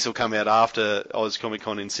doubt that this will come out after Oz Comic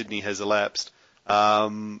Con in Sydney has elapsed.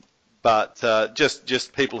 But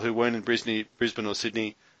just people who weren't in Brisbane or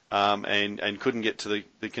Sydney and couldn't get to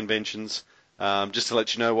the conventions, just to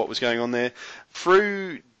let you know what was going on there.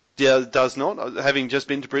 Frew does not, having just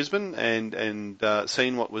been to Brisbane and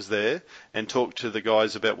seen what was there and talked to the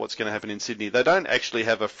guys about what's going to happen in Sydney. They don't actually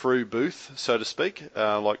have a Frew booth, so to speak,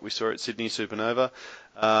 like we saw at Sydney Supernova,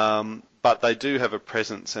 but they do have a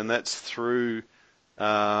presence, and that's through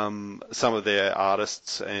some of their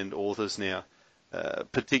artists and authors now.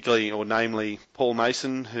 Particularly, or namely, Paul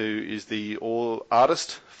Mason, who is the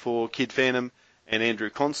artist for Kid Phantom, and Andrew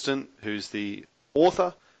Constant, who's the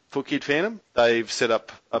author for Kid Phantom. They've set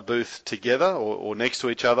up a booth together, or next to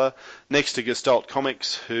each other, next to Gestalt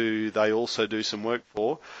Comics, who they also do some work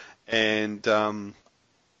for. And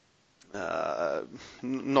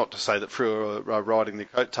not to say that Frew are riding the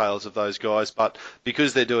coattails of those guys, but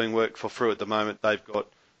because they're doing work for Frew at the moment, they've got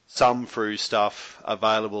some Frew stuff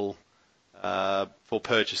available for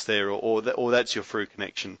purchase there, or that's your Frew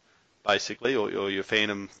connection, basically, or your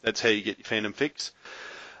Phantom. That's how you get your Phantom fix.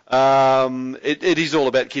 It is all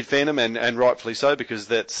about Kid Phantom, and rightfully so, because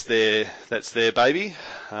that's their baby.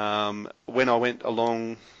 When I went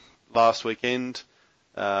along last weekend,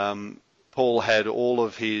 Paul had all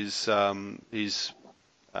of his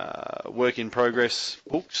work in progress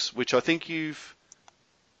books, which I think I've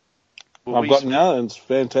got now, and it's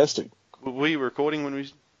fantastic. Were we recording when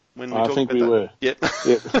we I talked think about we that? were. Yep.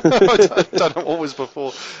 Yep. I don't know what was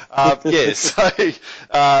before. So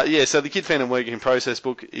the Kid Phantom work in process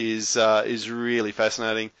book is really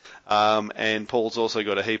fascinating. And Paul's also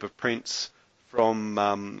got a heap of prints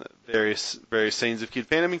from various scenes of Kid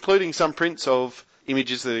Phantom, including some prints of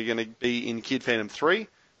images that are going to be in Kid Phantom 3,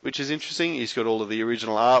 which is interesting. He's got all of the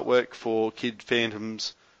original artwork for Kid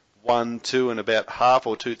Phantoms 1, 2, and about half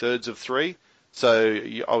or 2/3 of 3. So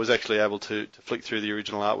I was actually able to flick through the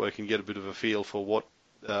original artwork and get a bit of a feel for what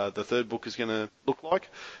the third book is going to look like,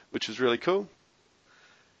 which was really cool.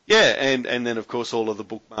 Yeah, and then of course all of the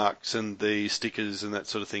bookmarks and the stickers and that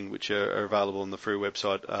sort of thing, which are available on the Frew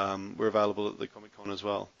website, were available at the Comic Con as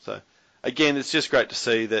well. So again, it's just great to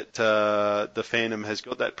see that the Phantom has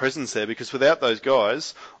got that presence there, because without those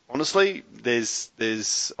guys, honestly,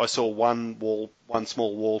 I saw one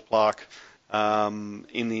small wall plaque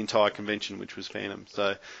in the entire convention, which was Phantom.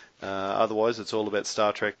 So otherwise, it's all about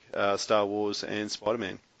Star Trek, Star Wars, and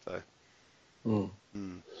Spider-Man. So.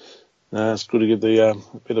 No, it's good to get the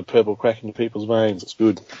bit of purple crack into people's veins. It's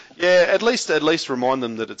good. Yeah, at least remind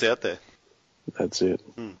them that it's out there. That's it.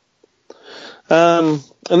 And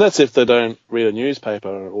that's if they don't read a newspaper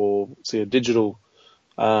or see a digital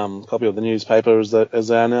copy of the newspaper as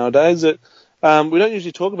they are nowadays. We don't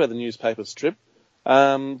usually talk about the newspaper strip,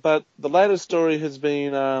 but the latest story has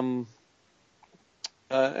been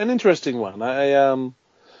an interesting one.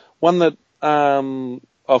 One that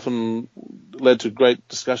often led to great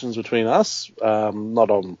discussions between us,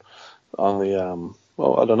 not on the,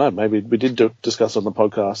 well, I don't know, maybe we did discuss on the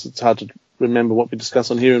podcast. It's hard to remember what we discuss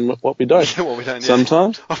on here and what we don't. Yeah, what we don't.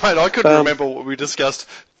 Sometimes. Yeah. Oh, mate, I couldn't remember what we discussed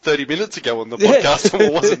 30 minutes ago on the podcast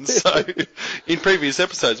and what wasn't. So in previous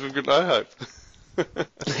episodes, we've got no hope.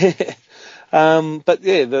 But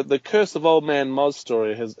yeah, the Curse of Old Man Moz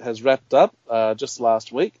story has wrapped up just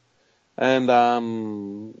last week. And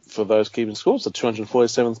for those keeping score, it's the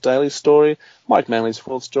 247th daily story, Mike Manley's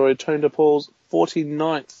 4th story, Tony DePaul's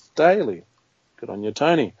 49th daily. Good on you,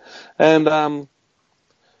 Tony. And it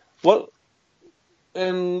was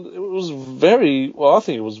I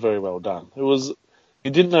think it was very well done. You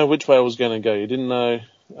didn't know which way it was going to go. You didn't know,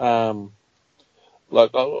 I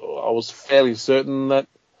was fairly certain that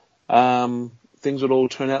things would all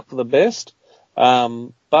turn out for the best,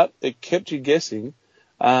 but it kept you guessing.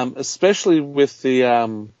 Especially with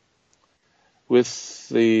the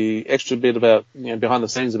extra bit about, behind the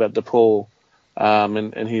scenes about DePaul,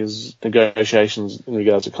 and his negotiations in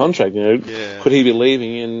regards to contract. Could he be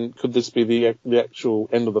leaving, and could this be the actual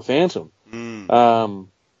end of the Phantom?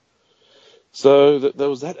 So there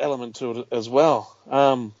was that element to it as well.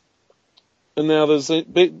 And now there's a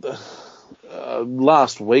bit,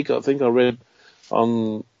 last week, I think I read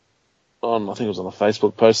on I think it was on a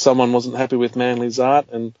Facebook post, someone wasn't happy with Manley's art,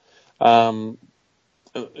 and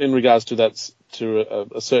in regards to that, to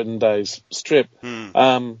a certain day's strip,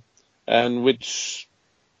 and which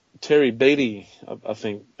Terry Beattie, I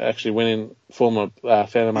think, actually went in, former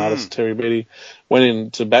Phantom artist Terry Beattie, went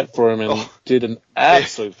in to bat for him and did an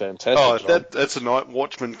absolute fantastic job. That's a night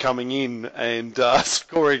watchman coming in and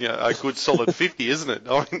scoring a good solid 50, isn't it?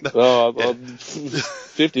 I mean,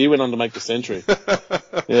 50, he went on to make the century.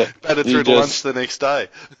 Yeah. Batted through to lunch the next day.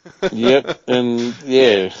 Yep, and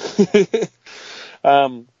yeah.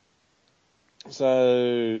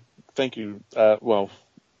 So, thank you. I was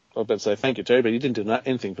about to say thank you, Terry, but you didn't do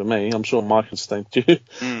anything for me. I'm sure Mike has thanked you.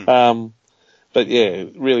 But yeah,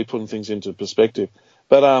 really putting things into perspective.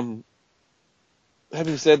 But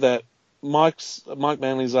having said that, Mike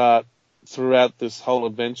Manley's art throughout this whole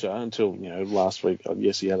adventure until last week,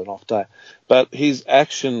 yes, he had an off day, but his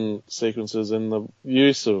action sequences and the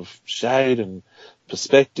use of shade and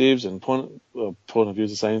perspectives and point of view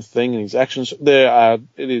is the same thing, and his actions it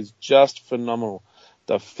is just phenomenal.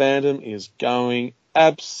 The Phantom is going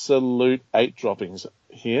absolute 8 droppings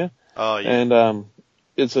here. Oh, yeah. And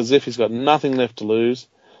it's as if he's got nothing left to lose.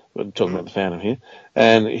 We're talking about the Phantom here.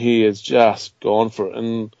 And he has just gone for it.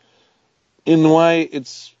 And in a way,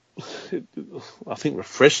 I think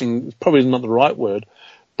refreshing is probably not the right word,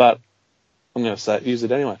 but I'm going to use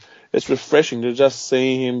it anyway. It's refreshing to just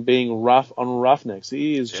see him being rough on Roughnecks.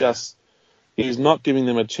 He is he's not giving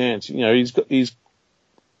them a chance. He's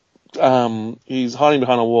hiding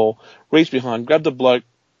behind a wall, reached behind, grabbed a bloke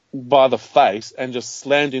by the face and just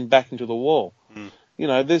slammed him back into the wall.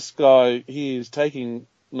 This guy, he is taking,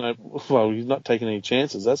 he's not taking any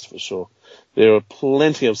chances, that's for sure. There are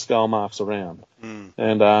plenty of skull marks around.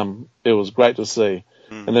 And it was great to see.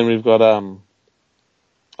 And then we've got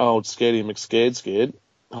old Scaredy McScared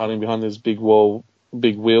hiding behind this big wheel,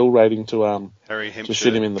 waiting to to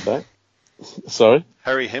shoot him in the back. Sorry?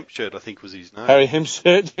 Harry Hempshirt, I think, was his name. Harry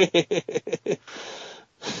Hempshirt.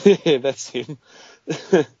 Yeah, that's him.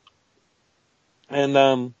 And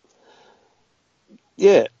a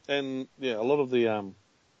lot of the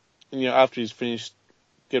after he's finished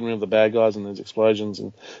getting rid of the bad guys and there's explosions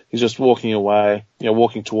and he's just walking away,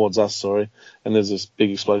 walking towards us, and there's this big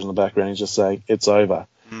explosion in the background. He's just saying, it's over.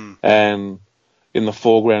 And in the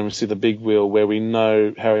foreground, we see the big wheel where we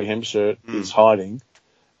know Harry Hempshirt is hiding.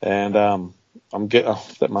 And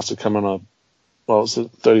that must have come on it's the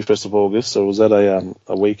 31st of August, so was that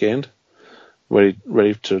a weekend?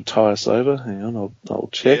 Ready to tie us over? Hang on, I'll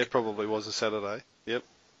check. Yeah, it probably was a Saturday. Yep.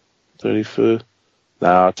 31st.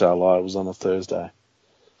 No, I tell a lie, it was on a Thursday.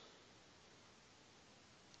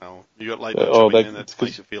 Oh, you got late night and that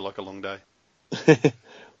makes it feel like a long day.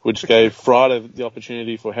 Which gave Friday the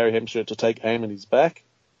opportunity for Harry Hempshirt to take aim at his back.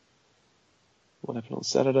 What happened on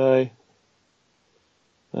Saturday?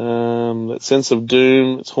 That sense of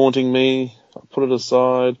doom, it's haunting me. I put it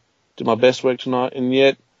aside, did my best work tonight, and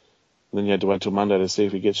then you had to wait till Monday to see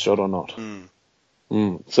if he gets shot or not.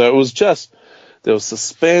 So it was there was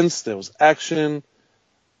suspense, there was action.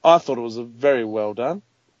 I thought it was very well done.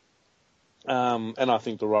 And I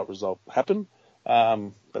think the right result happened.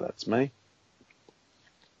 But that's me.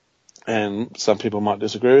 And some people might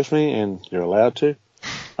disagree with me, and you're allowed to.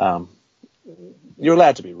 You're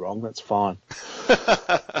allowed to be wrong. That's fine.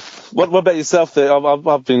 What about yourself there?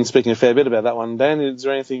 I've been speaking a fair bit about that one. Dan, is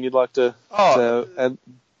there anything you'd like to add?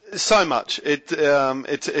 So much. It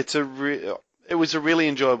was a really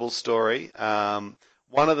enjoyable story. One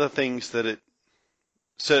of the things that it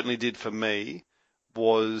certainly did for me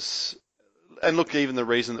was, and look, even the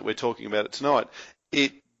reason that we're talking about it tonight,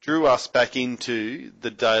 it drew us back into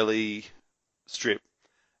the daily strip.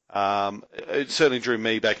 It certainly drew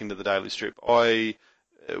me back into the daily strip. I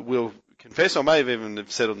will confess, I may have even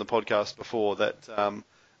said on the podcast before that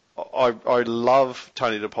I love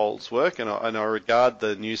Tony DePaul's work, and I regard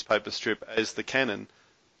the newspaper strip as the canon,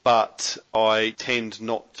 but I tend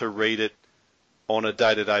not to read it on a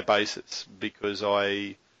day-to-day basis because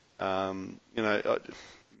I don't.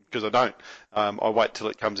 I wait till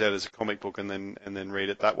it comes out as a comic book and then read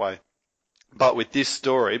it that way. But with this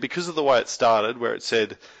story, because of the way it started, where it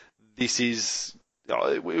said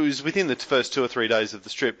it was within the first 2 or 3 days of the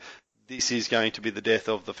strip, this is going to be the death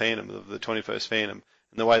of the Phantom, of the 21st Phantom,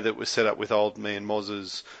 and the way that it was set up with Old Man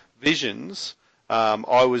Moz's visions,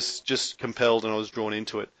 I was just compelled and I was drawn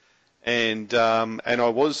into it. And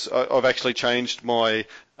I've actually changed my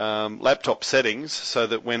laptop settings so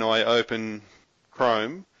that when I open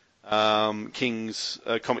Chrome,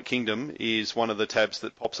 Comic Kingdom is one of the tabs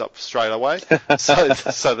that pops up straight away,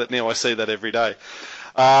 so that now I see that every day.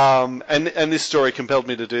 And this story compelled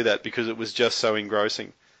me to do that because it was just so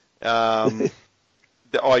engrossing. You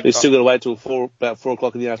still got to wait till about 4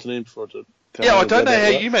 o'clock in the afternoon before it to come out. I don't know how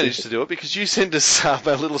you managed to do it because you send us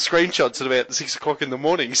our little screenshots at about 6 o'clock in the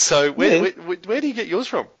morning. So where do you get yours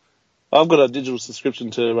from? I've got a digital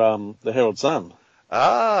subscription to the Herald Sun.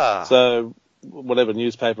 Ah. So whatever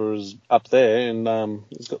newspaper is up there, and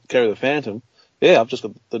it's got Kerry the Phantom. Yeah, I've just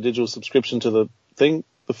got the digital subscription to the thing.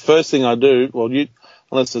 The first thing I do,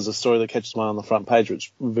 unless there's a story that catches my eye on the front page,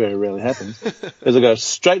 which very rarely happens, is I go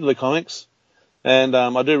straight to the comics, and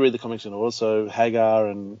I do read the comics in order. So Hagar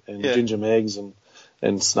and Ginger Meggs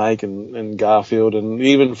and Snake and Garfield and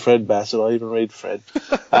even Fred Bassett. I even read Fred.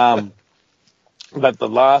 But the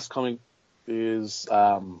last comic is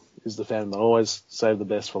the Phantom. I always save the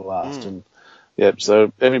best for last. And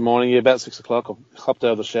so every morning, about 6 o'clock, I've hopped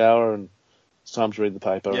out of the shower and it's time to read the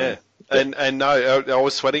paper. Yeah. And no, I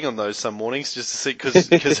was sweating on those some mornings just to see,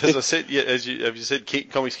 because as I said, as you said,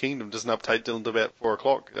 Comics Kingdom doesn't update till about 4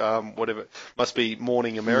 o'clock, whatever, must be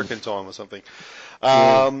morning American time or something. You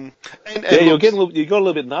got a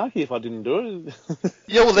little bit narky if I didn't do it.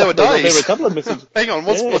 Yeah, well, there were days. There were a couple of messages. Hang on,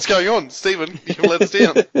 what's going on, Stephen? You've let us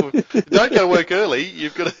down. Don't go to work early.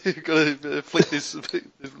 You've got to flick this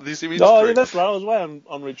image. Oh, yeah, that's right. I was away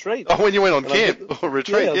on retreat. Oh, when you went on camp or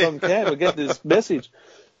retreat? Yeah, I was on camp. I get this message.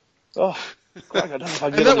 Oh, I don't know if I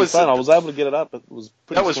can get it on the phone. I was able to get it up, but it was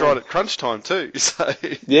pretty That was small. Right at crunch time too. So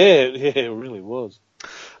yeah, it really was.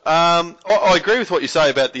 I agree with what you say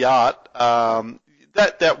about the art.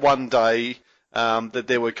 That one day that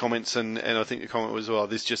there were comments, and I think the comment was, well,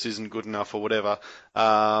 this just isn't good enough or whatever.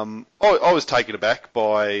 I was taken aback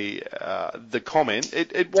by the comment.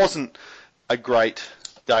 It wasn't a great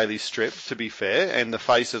daily strip, to be fair, and the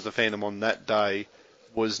face of the Phantom on that day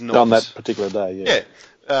was not... On that particular day, yeah.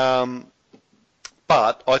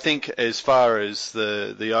 But I think as far as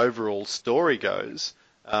the overall story goes,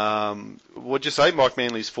 what'd you say, Mike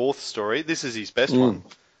Manley's fourth story? This is his best one.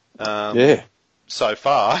 So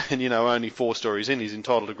far, and only 4 stories in, he's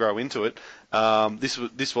entitled to grow into it.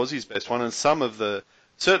 This was his best one, and some of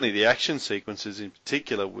certainly the action sequences in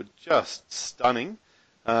particular were just stunning.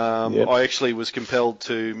 I actually was compelled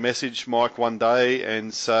to message Mike one day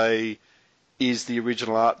and say, is the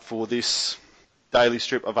original art for this daily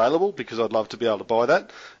strip available? Because I'd love to be able to buy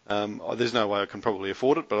that. There's no way I can probably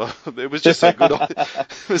afford it, but it was just so good.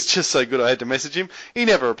 It was just so good. I had to message him. He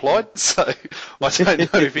never replied, so I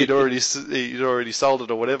don't know if he'd already sold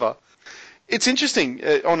it or whatever. It's interesting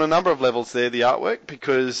on a number of levels there, the artwork,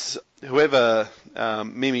 because whoever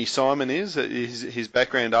Mimi Simon is his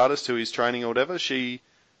background artist who he's training or whatever, she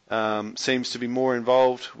seems to be more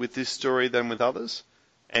involved with this story than with others.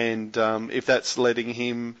 And if that's letting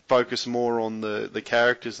him focus more on the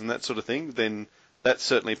characters and that sort of thing, then that's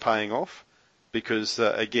certainly paying off. Because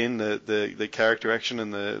again, the character action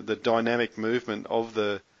and the dynamic movement of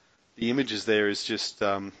the images there is just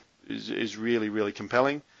is really, really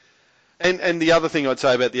compelling. And the other thing I'd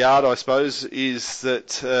say about the art, I suppose, is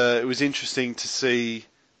that it was interesting to see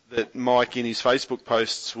that Mike in his Facebook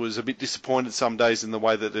posts was a bit disappointed some days in the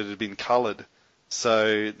way that it had been coloured.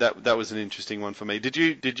 So that was an interesting one for me. Did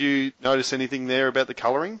you notice anything there about the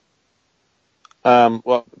colouring?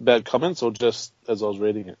 About comments or just as I was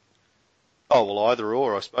reading it? Oh, well, either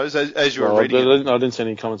or, I suppose, as you were reading it. I didn't see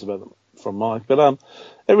any comments about them from Mike, but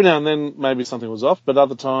every now and then maybe something was off, but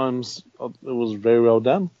other times it was very well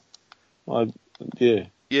done. Yeah,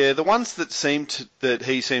 the ones that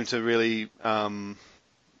he seemed to really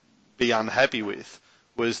be unhappy with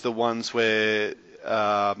was the ones where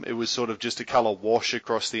it was sort of just a colour wash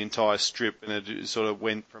across the entire strip, and it sort of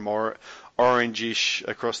went from orangish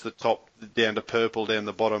across the top down to purple down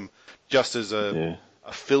the bottom, just as a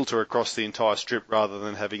filter across the entire strip, rather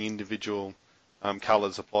than having individual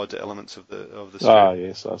colours applied to elements of the strip. Ah,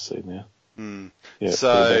 yes, I see now. Yeah,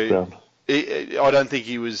 so I don't think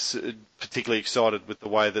he was particularly excited with the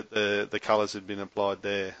way that the colours had been applied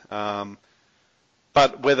there.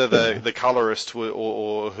 But whether the colourist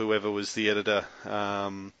or whoever was the editor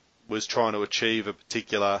was trying to achieve a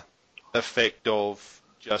particular effect of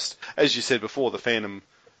just, as you said before, the Phantom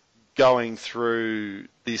going through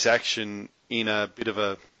this action in a bit of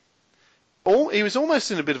a... he was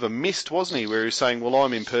almost in a bit of a mist, wasn't he, where he was saying, well,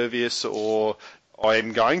 I'm impervious, or I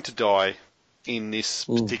am going to die in this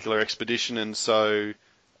particular expedition, and so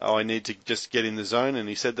I need to just get in the zone. And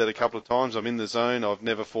he said that a couple of times, I'm in the zone, I've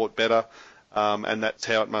never fought better. And that's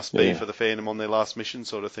how it must be for the Phantom on their last mission,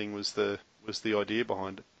 sort of thing, was the idea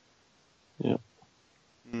behind it. Yeah.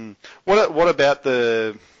 What about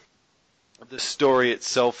the story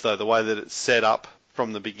itself, though? The way that it's set up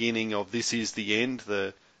from the beginning of this is the end,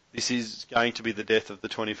 this is going to be the death of the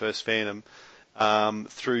 21st Phantom,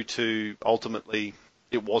 through to ultimately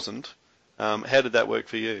it wasn't. How did that work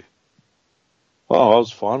for you? Well, I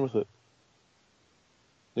was fine with it.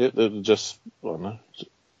 It just, I don't know.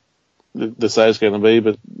 They say it's going to be,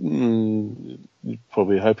 but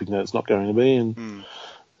probably hoping that it's not going to be.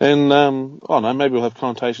 And I don't know, maybe we'll have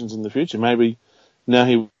connotations in the future. Maybe now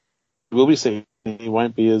he will be seen, he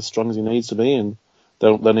won't be as strong as he needs to be, and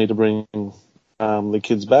they'll need to bring the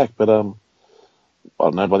kids back. But I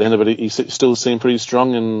don't know. By the end of it, he still seemed pretty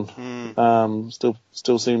strong, and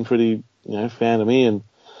still seemed pretty fan to me. And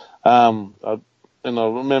I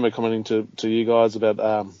remember commenting to you guys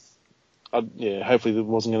about hopefully there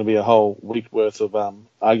wasn't going to be a whole week worth of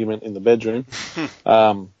argument in the bedroom.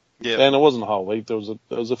 Yeah, and it wasn't a whole week. There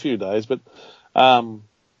was a few days, but and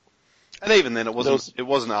even then it wasn't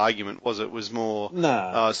an argument, was it? It was more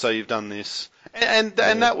so you've done this, and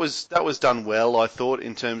that was done well, I thought,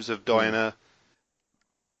 in terms of Diana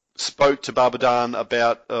spoke to Babadan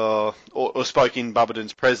about or spoke in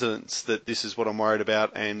Babadan's presence that this is what I'm worried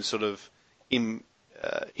about, and sort of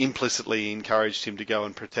implicitly encouraged him to go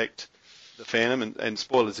and protect the Phantom, and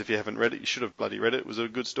spoilers if you haven't read it, you should have bloody read it. It was a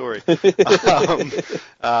good story.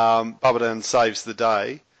 Babadan saves the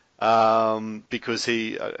day because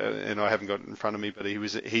he and I haven't got it in front of me, but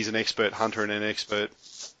he's an expert hunter and an expert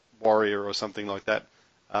warrior or something like that,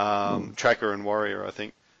 tracker and warrior, I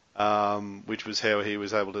think, which was how he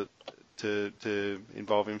was able to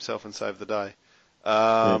involve himself and save the day.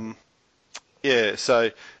 So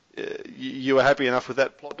you were happy enough with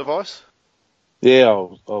that plot device? Yeah,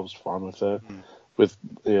 I was fine with that. With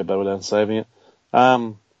Babadan saving it.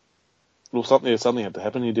 Well, something had to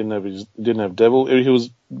happen. He didn't have Devil.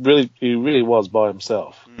 He really was by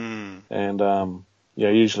himself. And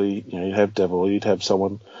usually you'd have Devil, you'd have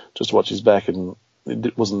someone just watch his back, and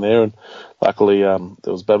it wasn't there. And luckily there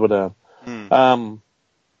was Babadan.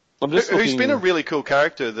 Who's been a really cool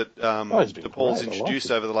character that Paul's introduced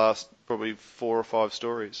over the last probably 4 or 5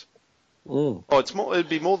 stories. Oh, it'd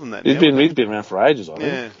be more than that. He's been around for ages, I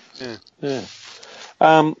think.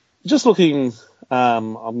 Yeah. Just looking,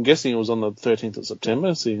 I'm guessing it was on the 13th of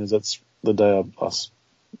September, seeing as that's the day I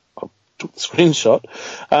took the screenshot.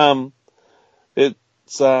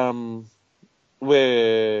 It's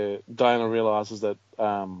where Diana realises that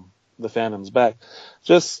the Phantom's back.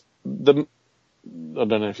 Just I don't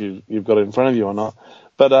know if you've got it in front of you or not,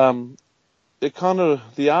 but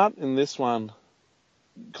the art in this one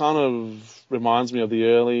kind of reminds me of the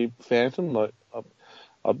early Phantom. Like I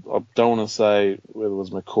don't want to say whether it was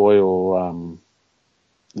McCoy or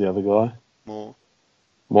the other guy.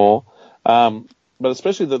 More. But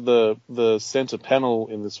especially the center panel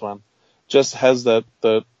in this one just has the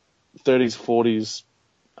 30s,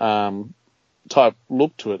 40s type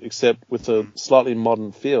look to it, except with a slightly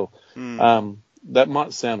modern feel. That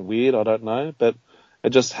might sound weird, I don't know, but it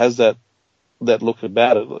just has that look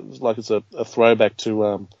about it. It's like it's a throwback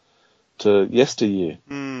to yesteryear.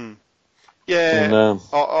 Yeah,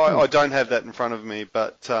 I don't have that in front of me,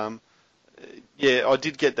 but I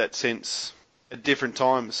did get that sense at different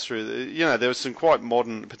times through there was some quite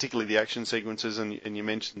modern, particularly the action sequences, and you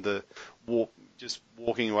mentioned the just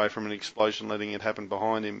walking away from an explosion, letting it happen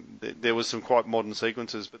behind him. There was some quite modern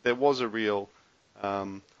sequences, but there was a real,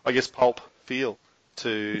 pulp feel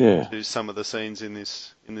to some of the scenes in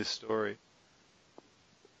this story.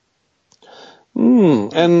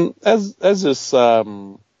 And as this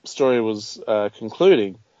story was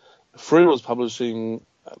concluding, Frew was publishing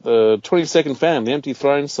the 22nd Phantom, the Empty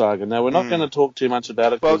Throne saga. Now, we're not going to talk too much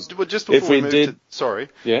about it. Well, just before we move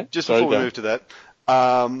to that,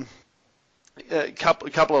 a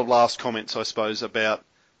couple of last comments, I suppose, about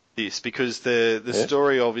this, because the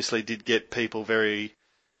story obviously did get people very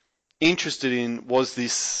interested in, was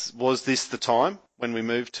this the time when we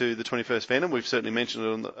moved to the 21st Phantom? We've certainly mentioned it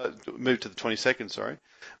on moved to the 22nd, sorry.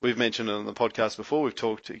 We've mentioned it on the podcast before. We've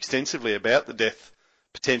talked extensively about the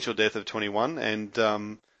potential death of 21,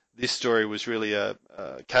 and this story was really a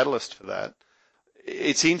catalyst for that.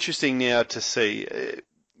 It's interesting now to see.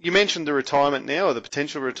 You mentioned the retirement now, or the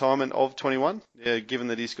potential retirement of 21, given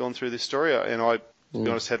that he's gone through this story, and I, to be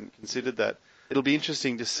honest, hadn't considered that. It'll be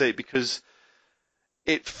interesting to see, because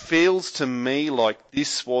it feels to me like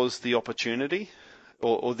this was the opportunity,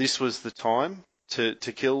 or this was the time to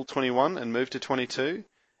kill 21 and move to 22.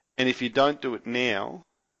 And if you don't do it now,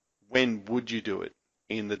 when would you do it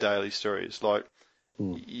in the daily stories? Like,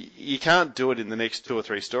 you can't do it in the next 2 or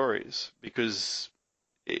 3 stories, because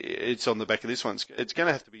it's on the back of this one. It's going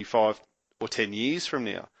to have to be 5 or 10 years from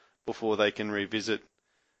now before they can revisit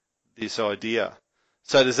this idea.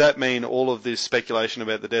 So does that mean all of this speculation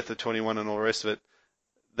about the death of 21 and all the rest of it,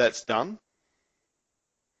 that's done?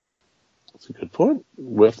 That's a good point.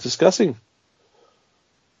 Worth discussing.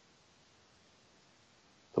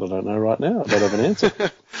 that I don't know right now. I don't have an answer.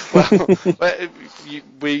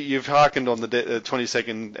 You've hearkened on the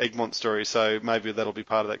 20-second Egmont story, so maybe that'll be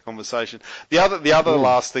part of that conversation. The other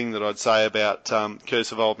last thing that I'd say about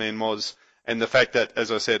Curse of Old Man Moz, and the fact that,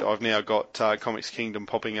 as I said, I've now got Comics Kingdom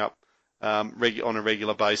popping up on a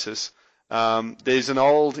regular basis. There's an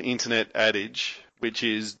old internet adage, which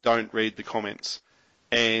is don't read the comments.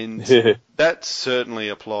 And that certainly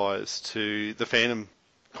applies to the Phantom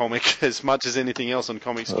comic as much as anything else on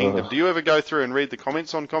Comics Kingdom. Do you ever go through and read the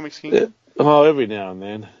comments on Comics Kingdom? Oh, every now and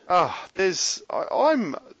then.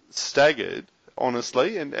 I'm staggered,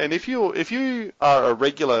 honestly, and if you are a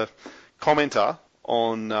regular commenter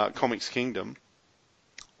on Comics Kingdom,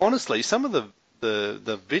 honestly, some of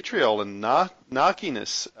the vitriol and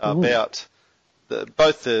narkiness about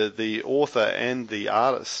both the author and the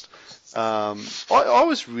artist. I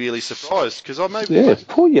was really surprised because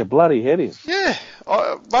pull your bloody head in. Yeah,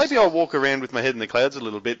 maybe I walk around with my head in the clouds a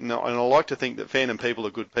little bit, and I like to think that Phantom people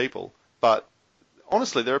are good people. But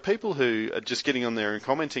honestly, there are people who are just getting on there and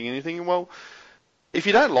commenting and thinking, well, if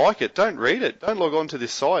you don't like it, don't read it. Don't log on to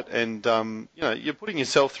this site, and you're putting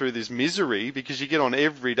yourself through this misery because you get on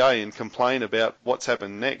every day and complain about what's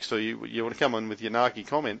happened next, or you want to come on with your narky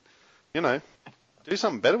comment. Do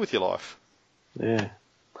something better with your life. Yeah.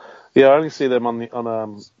 Yeah, I only see them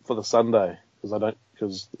for the Sunday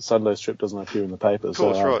because the Sunday strip doesn't appear in the paper. Of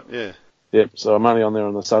course, right? Yeah. Yep. So I'm only on there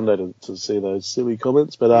on the Sunday to see those silly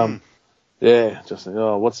comments. But yeah, just think,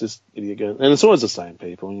 oh, what's this idiot going? And it's always the same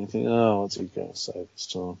people, and you think, oh, what's he going to say this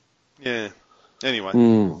time? Yeah. Anyway.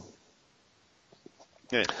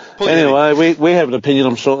 Yeah. Anyway, we have an opinion,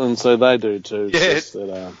 I'm sure, and so they do too. Yeah. Just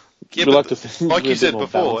that, we like to think, like you said before,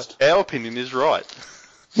 balanced. Our opinion is right.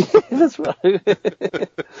 That's right.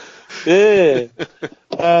 Yeah.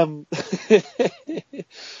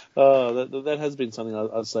 That has been something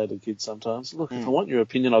I say to kids sometimes. Look, if I want your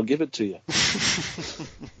opinion, I'll give it to you.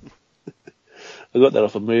 I got that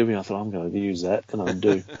off a movie. I thought I'm going to use that, and I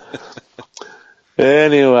do.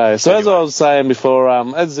 Anyway, as I was saying before,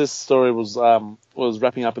 as this story was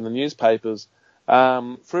wrapping up in the newspapers,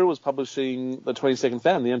 Frill was publishing the 22nd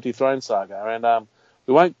Phantom, the Empty Throne saga, and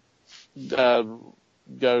we won't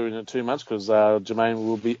go into too much because Jermaine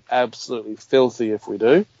will be absolutely filthy if we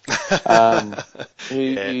do. There'll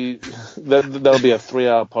be a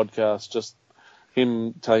 3-hour podcast, just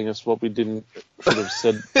him telling us what we should have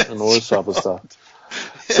said and all this type of stuff.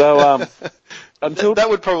 So until that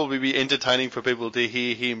would probably be entertaining for people to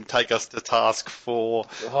hear him take us to task for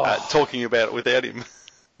talking about it without him.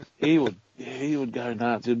 He would go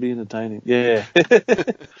nuts. It'd be entertaining. Yeah.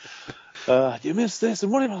 You missed this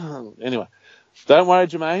and whatever. Anyway, don't worry,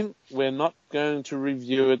 Jermaine. We're not going to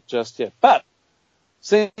review it just yet. But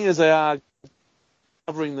seeing as they are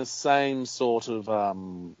covering the same sort of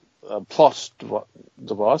plot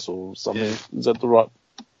device or something, is that the right?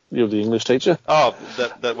 You're the English teacher. Oh,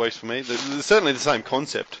 that works for me. Certainly the same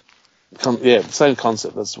concept. Same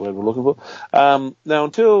concept. That's the word we're looking for. Now,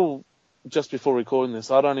 until just before recording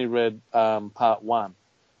this, I'd only read part 1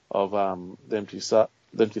 of the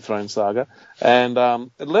Empty Throne saga, and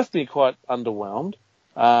it left me quite underwhelmed,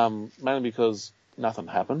 mainly because nothing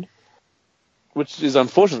happened, which is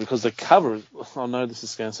unfortunate because the cover, I know this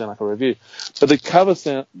is going to sound like a review, but the cover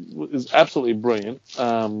is absolutely brilliant.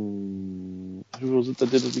 Who was it that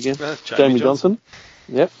did it again? Jamie Johnson.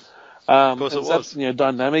 Yep. Of course it was.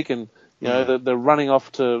 Dynamic, and they're running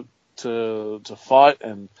off to fight,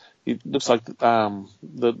 and it looks like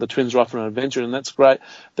the twins are off on an adventure, and that's great.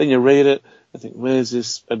 Then you read it, and think, where's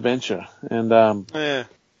this adventure? And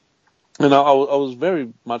and I was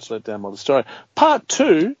very much let down by the story. Part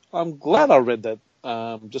 2, I'm glad I read that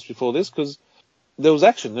just before this because there was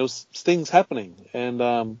action, there was things happening,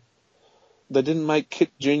 and they didn't make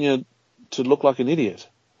Kit Jr. to look like an idiot.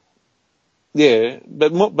 Yeah,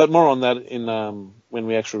 but more on that in when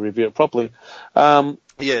we actually review it properly.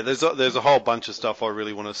 There's a whole bunch of stuff I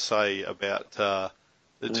really want to say about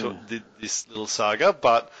this little saga,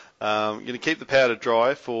 but I'm going to keep the powder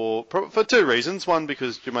dry for 2 reasons. One,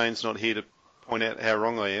 because Jermaine's not here to point out how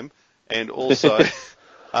wrong I am, and also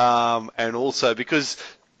because,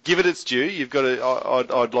 give it its due, you've got to.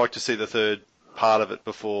 I'd like to see the third part of it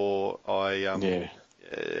before I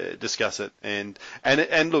discuss it. And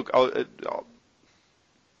look,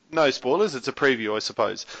 no spoilers. It's a preview, I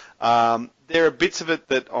suppose. There are bits of it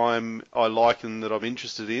that I like and that I'm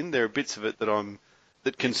interested in. There are bits of it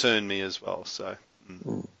that concern me as well. So.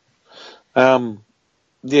 I'm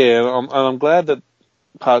glad that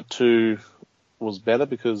part 2 was better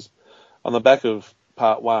because on the back of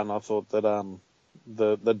part 1, I thought that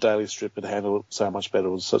the daily strip had handled it so much better.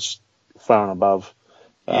 It was such far and above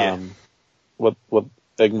what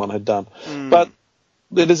Egmont had done. But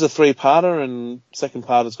it is a 3-parter, and second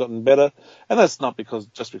part has gotten better, and that's not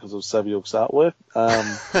just because of Saviuk's artwork,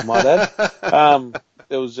 I might add.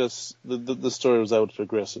 It was just the story was able to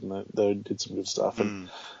progress, and they did some good stuff. And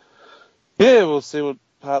yeah, we'll see what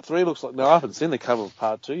part 3 looks like. Now, I haven't seen the cover of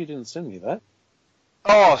part 2. You didn't send me that.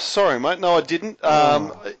 Oh, sorry, mate. No, I didn't.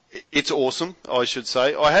 It's awesome, I should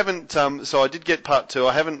say. I haven't. So I did get part 2.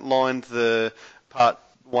 I haven't lined the part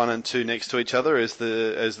 1 and 2 next to each other as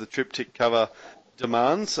the triptych cover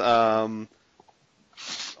demands. They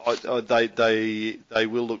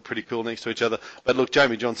will look pretty cool next to each other. But look,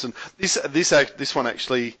 Jamie Johnson, this one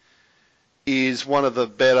actually is one of the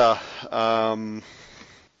better, I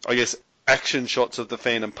guess, action shots of the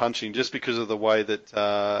Phantom punching, just because of the way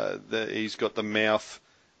that he's got the mouth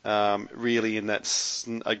really in that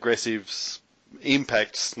aggressive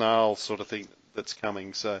impact snarl sort of thing that's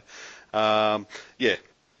coming. So yeah.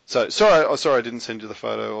 So sorry I didn't send you the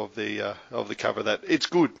photo of the cover of that. It's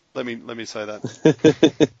good. Let me say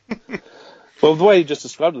that. Well, the way you just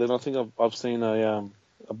described it, then I think I've seen a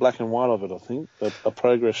black and white of it. I think a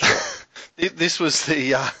progress shot. This was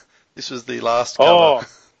the last cover. Oh,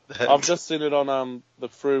 I've just seen it on the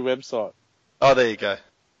Frew website. Oh, there you go.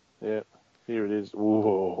 Yeah, here it is.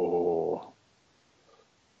 Whoa.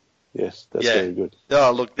 Yes, that's very good.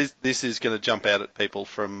 Oh, look, this is going to jump out at people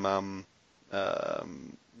from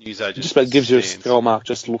newsagents. Just about gives you a skull mark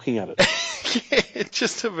just looking at it. Yeah, it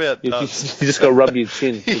just about does. You just got to rub your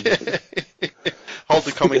chin. Yeah. Hold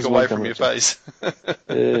the comic away from your face.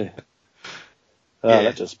 Yeah. Oh,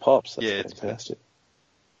 that just pops. That's fantastic.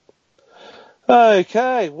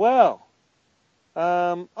 Okay, well,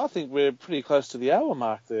 I think we're pretty close to the hour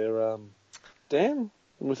mark there, Dan.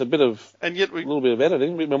 With a little bit of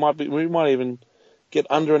editing, we might even get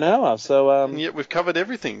under an hour. So, and yet we've covered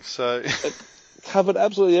everything. So covered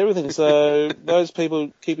absolutely everything. So those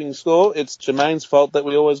people keeping score, it's Jermaine's fault that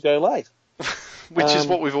we always go late. Which is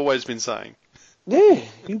what we've always been saying. Yeah,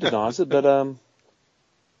 he denies it, but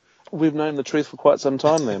we've known the truth for quite some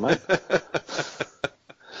time there, mate.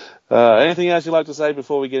 Anything else you'd like to say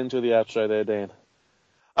before we get into the outro there, Dan?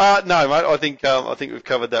 No, mate. I think we've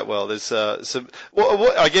covered that well. There's some.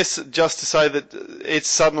 Well, I guess just to say that it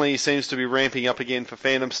suddenly seems to be ramping up again for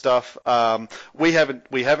Phantom stuff. We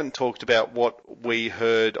haven't talked about what we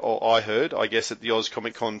heard or I heard. I guess at the Oz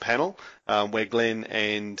Comic Con panel, where Glenn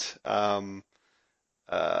and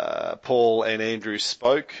Paul and Andrew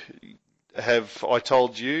spoke. Have I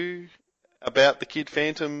told you about the Kid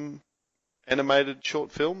Phantom animated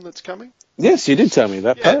short film that's coming? Yes, you did tell me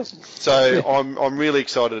that part. So I'm really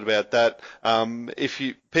excited about that.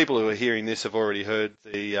 People who are hearing this have already heard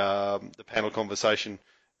the panel conversation,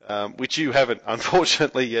 which you haven't,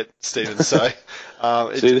 unfortunately, yet, Stephen. So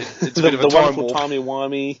it's a bit of a time warp.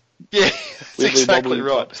 Timey-wimey. Yeah, that's exactly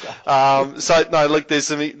right. So no, look,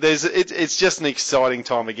 it's just an exciting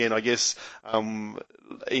time again, I guess.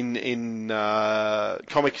 In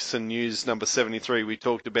Comics and News number 73, we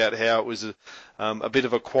talked about how it was a bit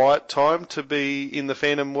of a quiet time to be in the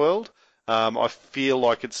Phantom world. I feel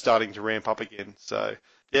like it's starting to ramp up again. So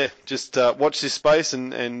yeah, just watch this space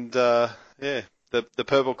and the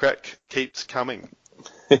purple crack keeps coming.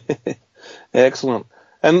 Excellent.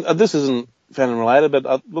 And this isn't Phantom related, but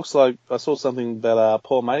it looks like I saw something about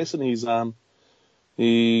Paul Mason.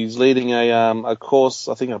 He's leading a course,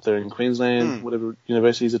 I think up there in Queensland, whatever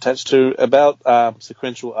university he's attached to, about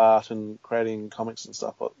sequential art and creating comics and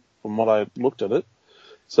stuff, from what I looked at it.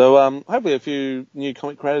 So hopefully a few new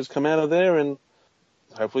comic creators come out of there, and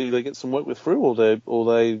hopefully they get some work with Frew, or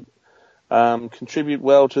they contribute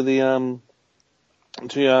well to the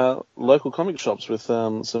to local comic shops with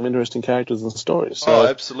some interesting characters and stories. So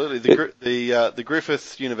absolutely. The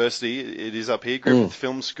Griffith University, it is up here, Griffith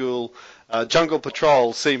Film School, Jungle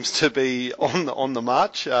Patrol seems to be on the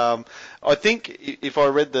march. I think if I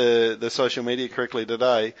read the social media correctly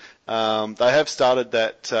today, they have started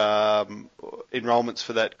that enrolments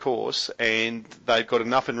for that course, and they've got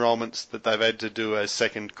enough enrolments that they've had to do a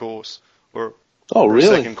second course or a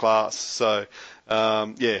second class. So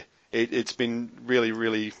It's been really,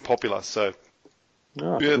 really popular. So,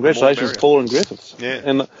 congratulations, Paul and Griffiths.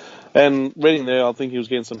 Yeah, and reading there, I think he was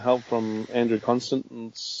getting some help from Andrew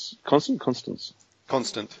Constance.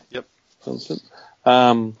 Constant. Yep. Constant.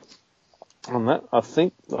 On that, I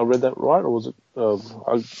think I read that right, or was it?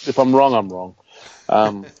 If I'm wrong, I'm wrong.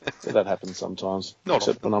 That happens sometimes,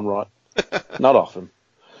 except when I'm right. Not often.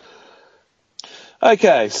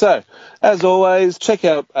 Okay, so, as always, check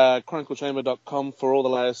out chroniclechamber.com for all the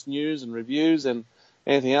latest news and reviews and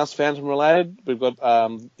anything else Phantom related. We've got,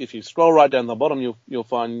 if you scroll right down the bottom, you'll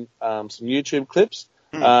find some YouTube clips.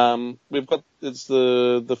 We've got it's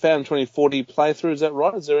the Found 2040 playthrough. Is that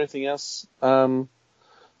right? Is there anything else on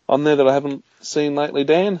there that I haven't seen lately,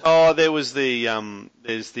 Dan? Oh, there was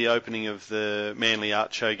there's the opening of the Manly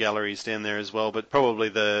Art Show galleries down there as well, but probably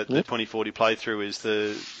the 2040 playthrough is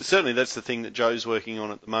certainly that's the thing that Joe's working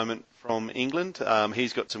on at the moment from England.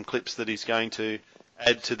 He's got some clips that he's going to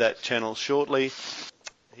add to that channel shortly.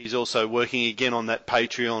 He's also working again on that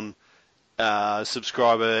Patreon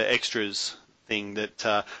subscriber extras thing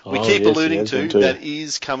that we keep alluding to. That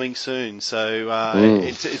is coming soon, so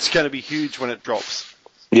it's going to be huge when it drops.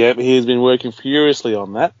 Yeah, he has been working furiously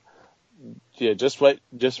on that. Yeah, just wait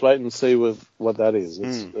and see what that is.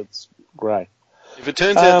 It's great. If it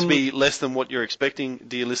turns out to be less than what you're expecting,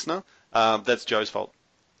 dear listener, that's Joe's fault.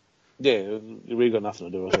 Yeah, we've got nothing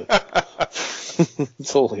to do with it.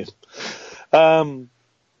 It's all him.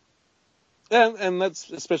 And that's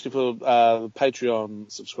especially for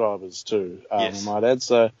Patreon subscribers too, yes. I might add.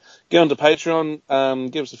 So get onto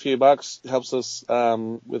Patreon, give us a few bucks, helps us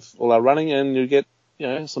with all our running, and you get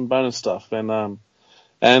some bonus stuff. And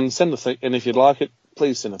send and if you'd like it,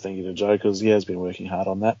 please send a thank you to Joe because he has been working hard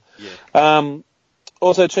on that. Yeah.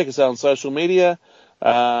 Also check us out on social media.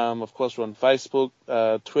 Of course, we're on Facebook,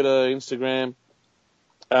 Twitter, Instagram.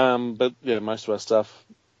 But most of our stuff.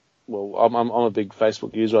 Well, I'm a big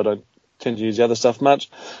Facebook user. I don't tend to use the other stuff much,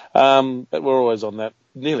 but we're always on that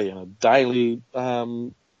nearly on a daily.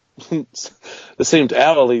 It seemed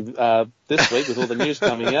hourly this week with all the news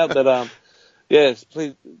coming out. But yes,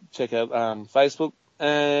 please check out Facebook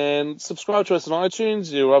and subscribe to us on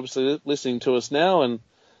iTunes. You're obviously listening to us now, and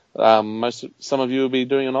some of you will be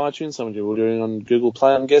doing on iTunes, some of you will be doing on Google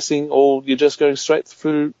Play, I'm guessing, or you're just going straight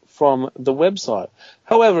through from the website.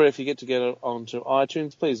 However, if you get onto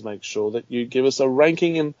iTunes, please make sure that you give us a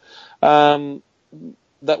ranking, and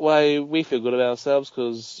that way we feel good about ourselves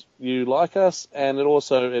because you like us, and it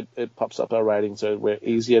also it pops up our rating so we're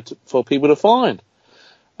easier for people to find.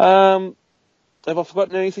 Have I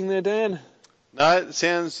forgotten anything there, Dan? No, it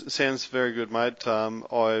sounds very good, mate.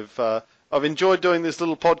 I've enjoyed doing this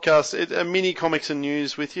little podcast, a mini comics and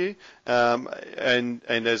news with you. And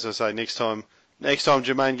as I say, next time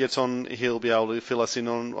Jermaine gets on, he'll be able to fill us in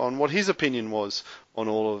on what his opinion was on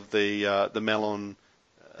all of the Melon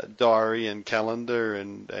diary and calendar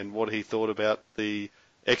and what he thought about the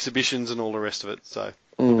exhibitions and all the rest of it. So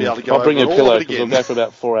we'll be able to go I'll bring over a all pillow of it because again. we'll go for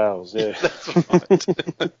about 4 hours. Yeah, that's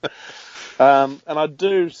right. And I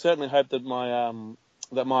do certainly hope that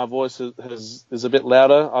my voice is a bit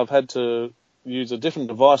louder. I've had to use a different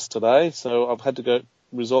device today, so I've had to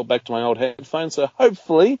resort back to my old headphones. So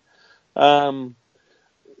hopefully, when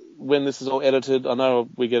this is all edited, I know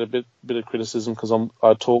we get a bit of criticism because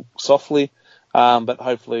I talk softly, but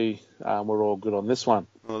hopefully we're all good on this one.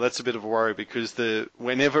 Well, that's a bit of a worry because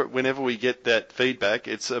whenever we get that feedback,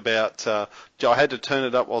 it's about. I had to turn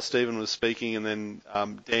it up while Stephen was speaking, and then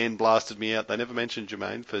Dan blasted me out. They never mentioned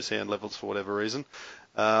Jermaine for sound levels for whatever reason.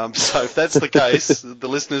 So if that's the case, the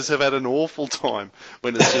listeners have had an awful time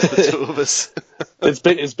when it's just the two of us.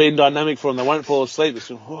 It's been dynamic for them. They won't fall asleep. It's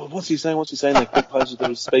what's he saying? They click closer to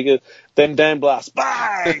the speaker. Then Dan blasts,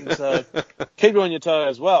 bang! So keep you on your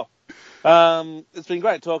toes. Well, it's been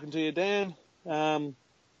great talking to you, Dan.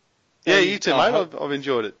 Yeah, you too, mate. I've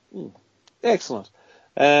enjoyed it. Excellent.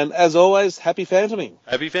 And as always, happy phantoming.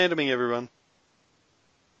 Happy phantoming, everyone.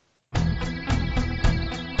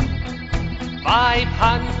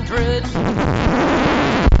 500.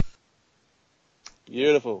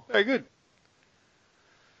 Beautiful. Very good.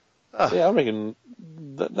 Yeah, I reckon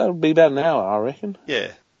that'll be about an hour, I reckon.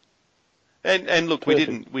 Yeah. And look,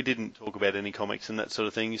 Perfect. we didn't talk about any comics and that sort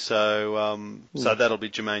of thing, so so that'll be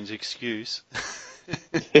Jermaine's excuse.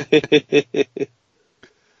 Yeah,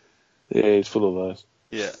 he's full of those.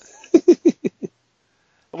 Yeah.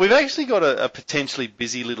 We've actually got a potentially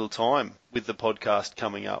busy little time with the podcast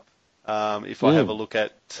coming up. If I have a look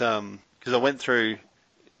at, because I went through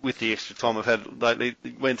with the extra time I've had lately,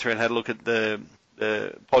 went through and had a look at the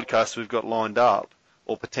podcasts we've got lined up,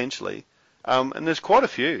 or potentially, and there's quite a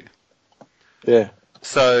few. Yeah.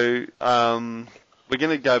 So we're going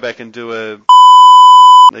to go back and do a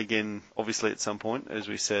again, obviously at some point, as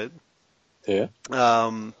we said. Yeah.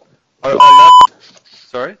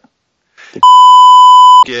 Sorry.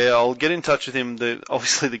 Yeah, I'll get in touch with him.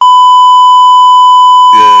 Obviously the.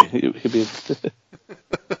 Yeah, he'll be.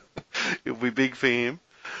 It'll be big for him.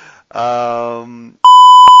 As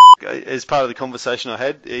part of the conversation I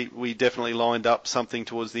had, we definitely lined up something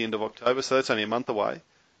towards the end of October, so that's only a month away.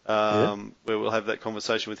 Where we'll have that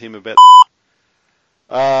conversation with him about.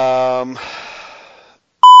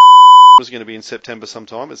 Was going to be in September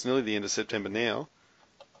sometime. It's nearly the end of September now.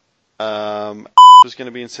 was going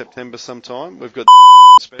to be in September sometime. We've got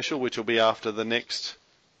special, which will be after the next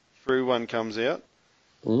Through one comes out.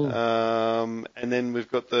 And then we've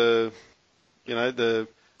got the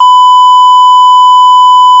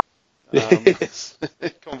Yes.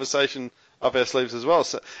 conversation up our sleeves as well.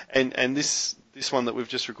 So, and this one that we've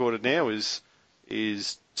just recorded now is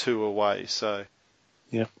 2 away. So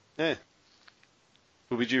Yeah. yeah,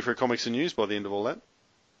 we'll be due for a comics and news by the end of all that.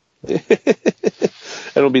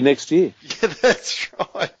 It'll be next year. Yeah, that's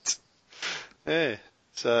right. Yeah.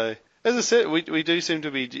 So as I said, we do seem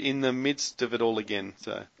to be in the midst of it all again.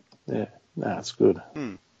 So Yeah. No, it's good.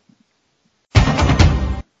 Oh,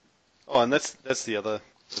 and that's the other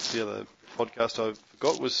podcast I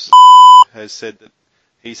forgot was has said that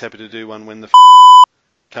he's happy to do one when the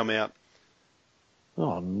come out.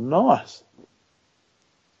 Oh, nice.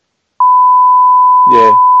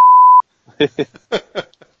 Yeah.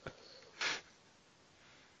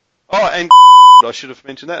 Oh, and I should have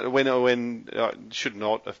mentioned that when I should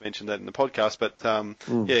not have mentioned that in the podcast, but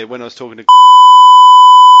yeah, when I was talking to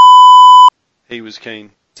he was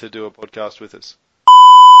keen to do a podcast with us.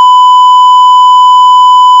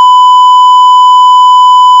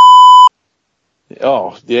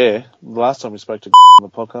 Oh, yeah. The last time we spoke to on the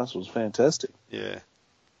podcast was fantastic. Yeah.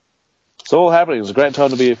 It's all happening. It's a great time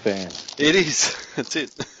to be a fan. It is. That's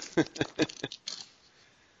it.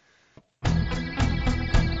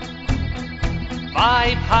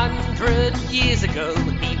 500 years ago,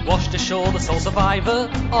 he washed ashore the sole survivor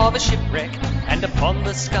of a shipwreck. And upon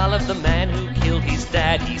the skull of the man who killed his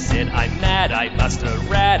dad, he said, I'm mad, I must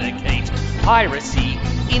eradicate piracy,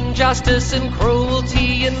 injustice and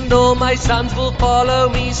cruelty, and all my sons will follow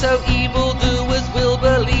me, so evildoers will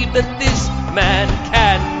believe that this man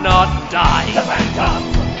cannot die. The Phantom,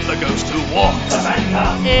 the ghost who walks. The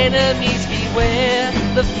Phantom. Enemies beware,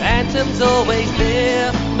 the Phantom's always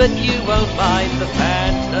there, but you won't find the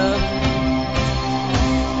Phantom.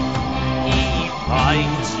 He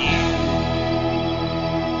finds you.